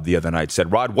Dub Hub the other night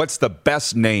said, Rod, what's the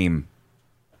best name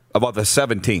about the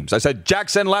 7 teams? I said,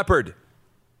 Jackson Leopard.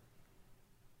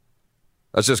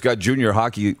 That's just got junior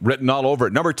hockey written all over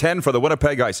it. Number 10 for the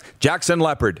Winnipeg Ice, Jackson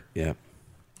Leopard. Yeah.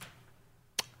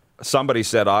 Somebody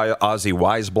said Ozzy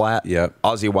Weisblatt. Yeah.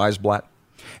 Ozzy Weisblatt.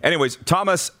 Anyways,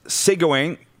 Thomas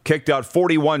Seguin kicked out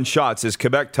 41 shots as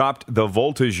Quebec topped the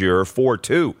Voltigeur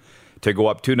 4-2 to go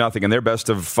up 2-0 in their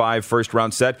best-of-5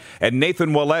 first-round set. And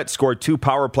Nathan Ouellet scored 2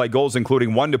 power play goals,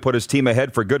 including one to put his team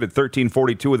ahead for good at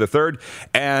 13:42 of the third.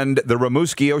 And the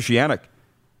Rimouski Oceanic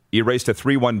erased a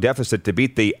 3-1 deficit to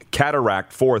beat the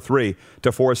Cataract 4-3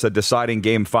 to force a deciding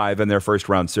Game 5 in their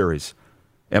first-round series.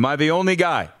 Am I the only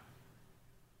guy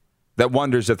that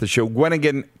wonders if the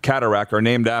Shawinigan Cataract are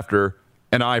named after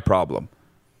an eye problem?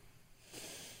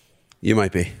 You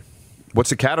might be.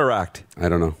 What's a cataract? I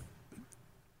don't know.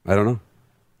 I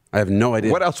have no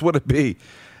idea. What else would it be?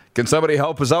 Can somebody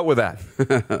help us out with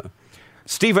that?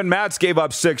 Steven Matz gave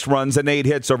up 6 runs and 8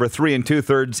 hits over 3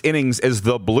 2/3 innings as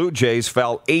the Blue Jays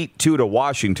fell 8-2 to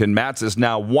Washington. Matz is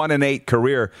now 1-8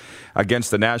 career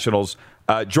against the Nationals.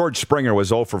 George Springer was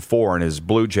 0 for 4 in his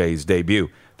Blue Jays debut.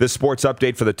 This sports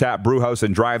update for the Tap Brewhouse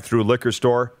and Drive-Thru Liquor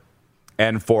Store.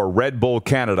 And for Red Bull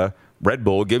Canada, Red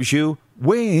Bull gives you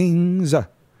wings.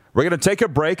 We're going to take a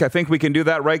break. I think we can do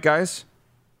that, right, guys?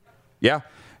 Yeah.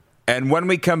 And when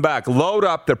we come back, load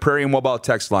up the Prairie Mobile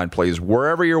text line, please.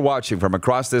 Wherever you're watching from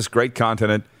across this great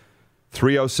continent,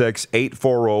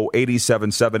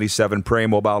 306-840-8777. Prairie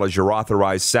Mobile is your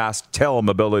authorized SaskTel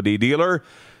mobility dealer.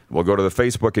 We'll go to the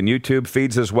Facebook and YouTube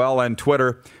feeds as well, and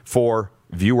Twitter for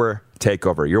viewer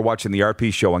takeover. You're watching the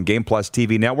RP Show on Game Plus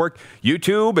TV Network,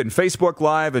 YouTube and Facebook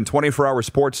Live, and 24-hour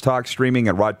sports talk streaming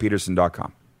at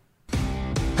rodpeterson.com.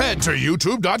 Head to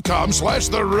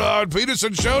youtube.com/The Rod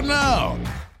Peterson Show now.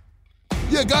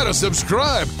 You gotta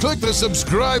subscribe. Click the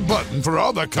subscribe button for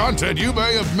all the content you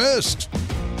may have missed.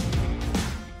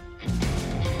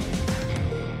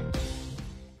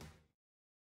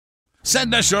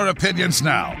 Send us your opinions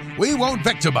now. We won't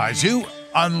victimize you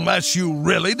unless you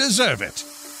really deserve it.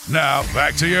 Now,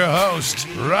 back to your host,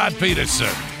 Rod Peterson.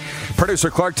 Producer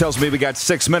Clark tells me we got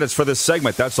 6 minutes for this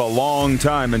segment. That's a long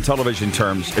time in television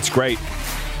terms. It's great.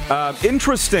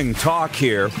 Interesting talk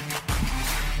here.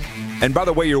 And by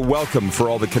the way, you're welcome for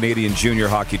all the Canadian junior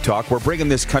hockey talk. We're bringing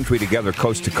this country together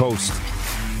coast to coast.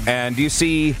 And do you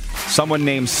see someone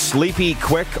named Sleepy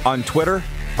Quick on Twitter?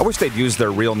 I wish they'd use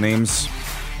their real names.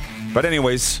 But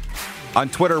anyways, on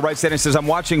Twitter, writes in and says, I'm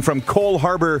watching from Cole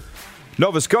Harbour,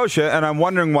 Nova Scotia, and I'm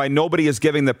wondering why nobody is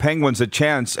giving the Penguins a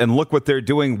chance. And look what they're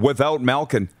doing without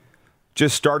Malkin.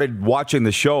 Just started watching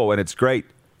the show, and it's great.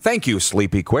 Thank you,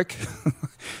 Sleepy Quick,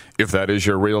 if that is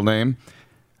your real name.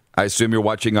 I assume you're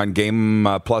watching on Game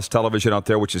Plus television out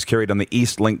there, which is carried on the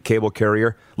Eastlink cable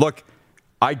carrier. Look,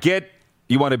 I get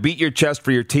you want to beat your chest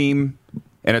for your team,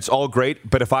 and it's all great.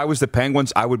 But if I was the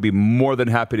Penguins, I would be more than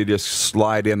happy to just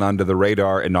slide in under the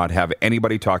radar and not have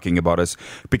anybody talking about us.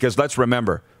 Because let's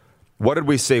remember, what did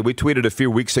we say? We tweeted a few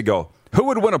weeks ago. Who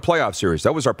would win a playoff series?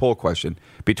 That was our poll question.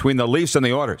 Between the Leafs and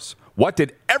the Oilers. What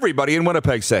did everybody in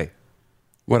Winnipeg say?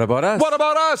 What about us? What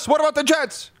about us? What about the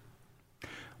Jets?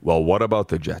 Well, what about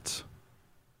the Jets?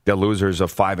 The losers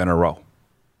of 5 in a row.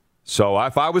 So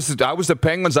if I was the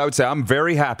Penguins, I would say I'm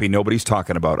very happy nobody's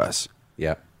talking about us.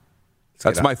 Yeah.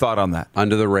 That's my thought on that.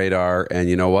 Under the radar, and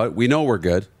you know what? We know we're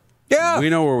good. Yeah. We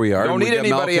know where we are. Don't need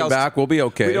anybody else back. We'll be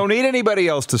okay. We don't need anybody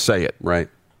else to say it. Right.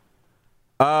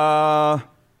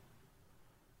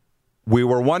 We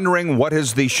were wondering what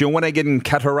is the Shawinigan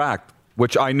Cataract,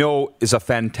 which I know is a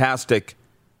fantastic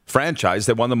franchise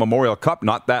that won the Memorial Cup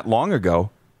not that long ago.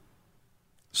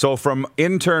 So from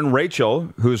intern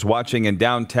Rachel, who's watching in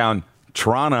downtown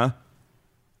Toronto,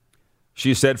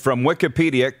 she said from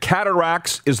Wikipedia,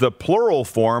 cataracts is the plural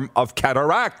form of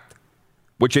cataract,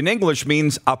 which in English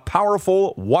means a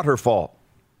powerful waterfall.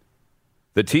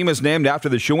 The team is named after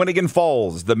the Shawinigan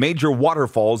Falls, the major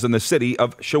waterfalls in the city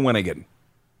of Shawinigan.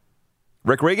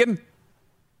 Rick Regan?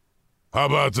 How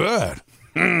about that?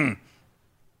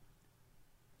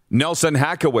 Nelson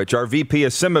Hakowicz, our VP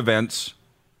of Sim Events,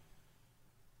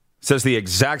 says the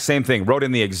exact same thing, wrote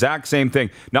in the exact same thing.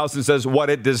 Nelson says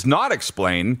what it does not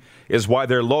explain is why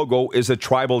their logo is a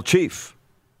tribal chief.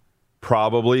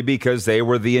 Probably because they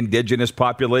were the indigenous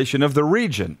population of the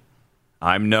region.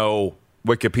 I'm no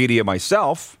Wikipedia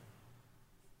myself,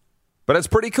 but it's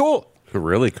pretty cool.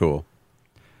 Really cool.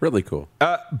 Really cool.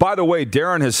 By the way,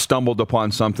 Darren has stumbled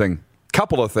upon something.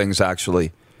 Couple of things,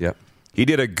 actually. Yep. He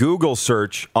did a Google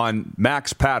search on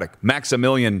Max Paddock,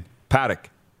 Maximilian Paddock,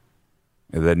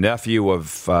 the nephew of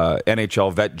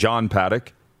NHL vet John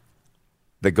Paddock,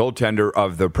 the goaltender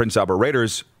of the Prince Albert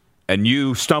Raiders, and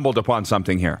you stumbled upon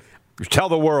something here. Tell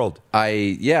the world.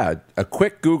 A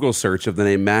quick Google search of the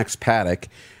name Max Paddock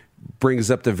brings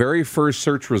up the very first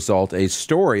search result, a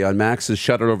story on Max's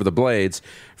shutout over the Blades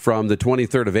from the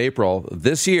 23rd of April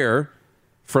this year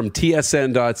from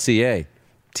TSN.ca.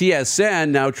 TSN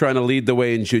now trying to lead the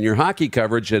way in junior hockey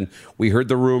coverage, and we heard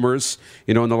the rumors,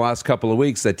 in the last couple of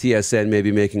weeks that TSN may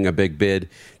be making a big bid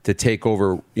to take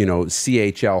over,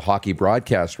 CHL hockey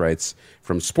broadcast rights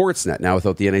from Sportsnet. Now,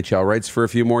 without the NHL rights for a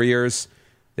few more years,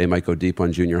 they might go deep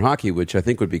on junior hockey, which I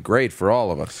think would be great for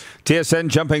all of us. TSN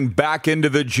jumping back into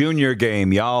the junior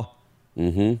game, y'all.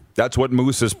 Mm-hmm. That's what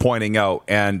Moose is pointing out.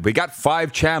 And we got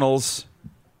 5 channels.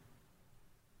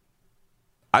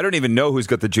 I don't even know who's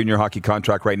got the junior hockey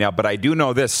contract right now, but I do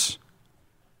know this.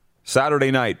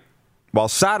 Saturday night. Well,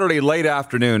 Saturday late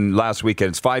afternoon last weekend,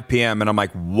 it's 5 p.m., and I'm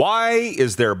like, why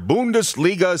is there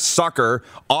Bundesliga soccer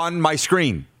on my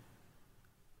screen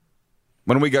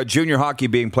when we got junior hockey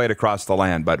being played across the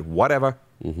land? But whatever.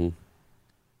 Mm-hmm.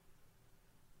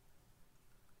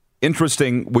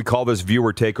 Interesting, we call this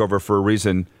viewer takeover for a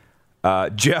reason.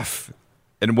 Jeff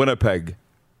in Winnipeg.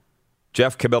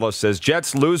 Jeff Camilla says,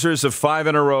 Jets losers of 5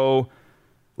 in a row.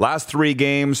 Last 3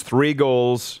 games, 3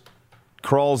 goals.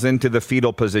 Crawls into the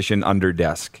fetal position under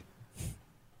desk.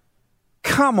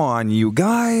 Come on, you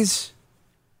guys.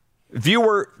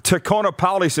 Viewer Tacona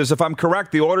Pauli says, if I'm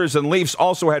correct, the Oilers and Leafs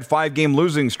also had 5-game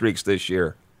losing streaks this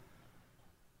year.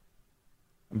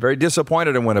 I'm very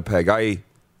disappointed in Winnipeg. Are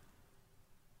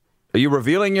you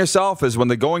revealing yourself as when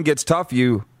the going gets tough,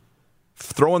 you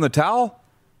throw in the towel?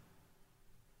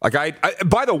 Like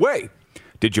by the way,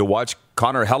 did you watch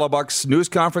Connor Hellebuck's news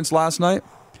conference last night?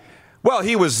 Well,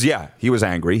 he was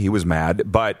angry. He was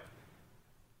mad. But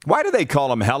why do they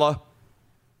call him Hella?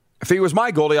 If he was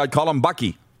my goalie, I'd call him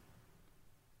Bucky.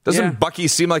 Doesn't Bucky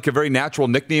seem like a very natural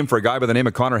nickname for a guy by the name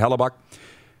of Connor Hellebuck?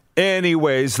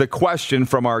 Anyways, the question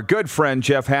from our good friend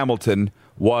Jeff Hamilton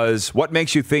was, what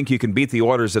makes you think you can beat the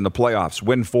Oilers in the playoffs,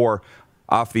 win 4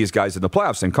 off these guys in the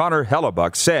playoffs? And Connor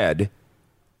Hellebuck said,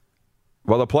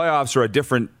 well, the playoffs are a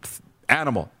different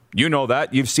animal. You know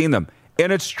that. You've seen them.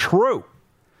 And it's true.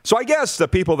 So I guess the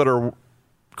people that are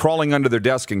crawling under their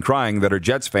desk and crying that are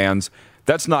Jets fans,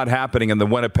 that's not happening in the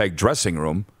Winnipeg dressing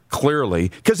room, clearly,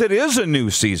 because it is a new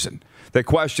season. The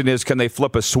question is, can they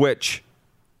flip a switch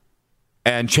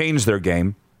and change their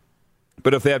game?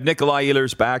 But if they have Nikolai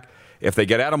Ehlers back, if they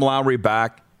get Adam Lowry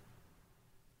back,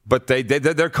 but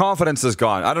their confidence is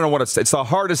gone. I don't know what it's the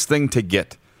hardest thing to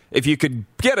get. If you could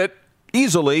get it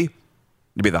easily,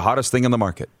 it'd be the hottest thing in the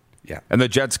market. Yeah. And the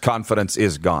Jets' confidence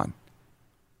is gone.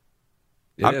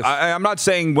 I'm not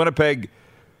saying Winnipeg,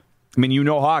 I mean, you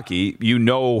know hockey, you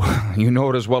know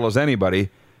it as well as anybody,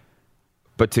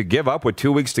 but to give up with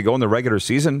 2 weeks to go in the regular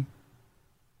season,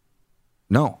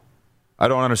 no. I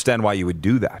don't understand why you would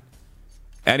do that.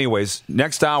 Anyways,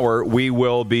 next hour, we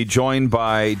will be joined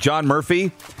by John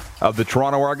Murphy of the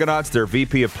Toronto Argonauts, their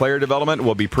VP of Player Development.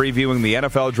 We'll be previewing the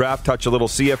NFL Draft, touch a little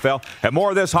CFL, and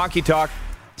more of this hockey talk.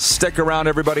 Stick around,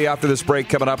 everybody, after this break,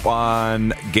 coming up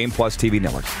on Game Plus TV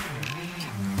Network.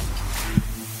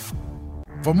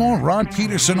 For more Rod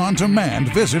Peterson on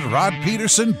demand, visit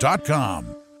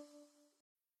rodpeterson.com.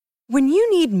 When you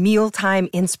need mealtime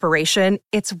inspiration,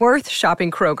 it's worth shopping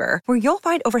Kroger, where you'll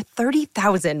find over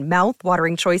 30,000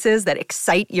 mouth-watering choices that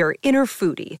excite your inner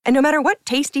foodie. And no matter what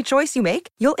tasty choice you make,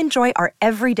 you'll enjoy our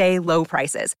everyday low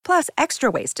prices, plus extra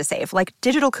ways to save, like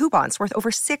digital coupons worth over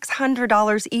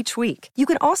 $600 each week. You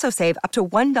can also save up to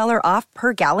 $1 off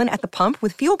per gallon at the pump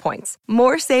with fuel points.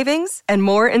 More savings and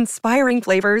more inspiring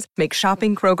flavors make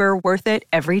shopping Kroger worth it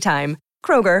every time.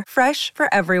 Kroger, fresh for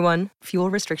everyone. Fuel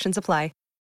restrictions apply.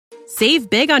 Save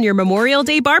big on your Memorial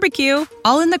Day barbecue,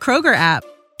 all in the Kroger app.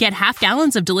 Get half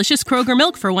gallons of delicious Kroger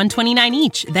milk for $1.29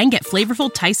 each. Then get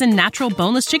flavorful Tyson natural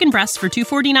boneless chicken breasts for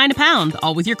 $2.49 a pound,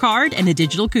 all with your card and a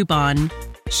digital coupon.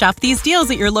 Shop these deals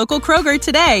at your local Kroger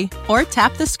today, or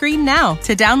tap the screen now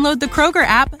to download the Kroger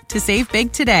app to save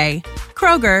big today.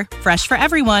 Kroger, fresh for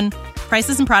everyone.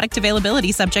 Prices and product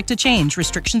availability subject to change.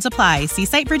 Restrictions apply. See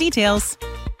site for details.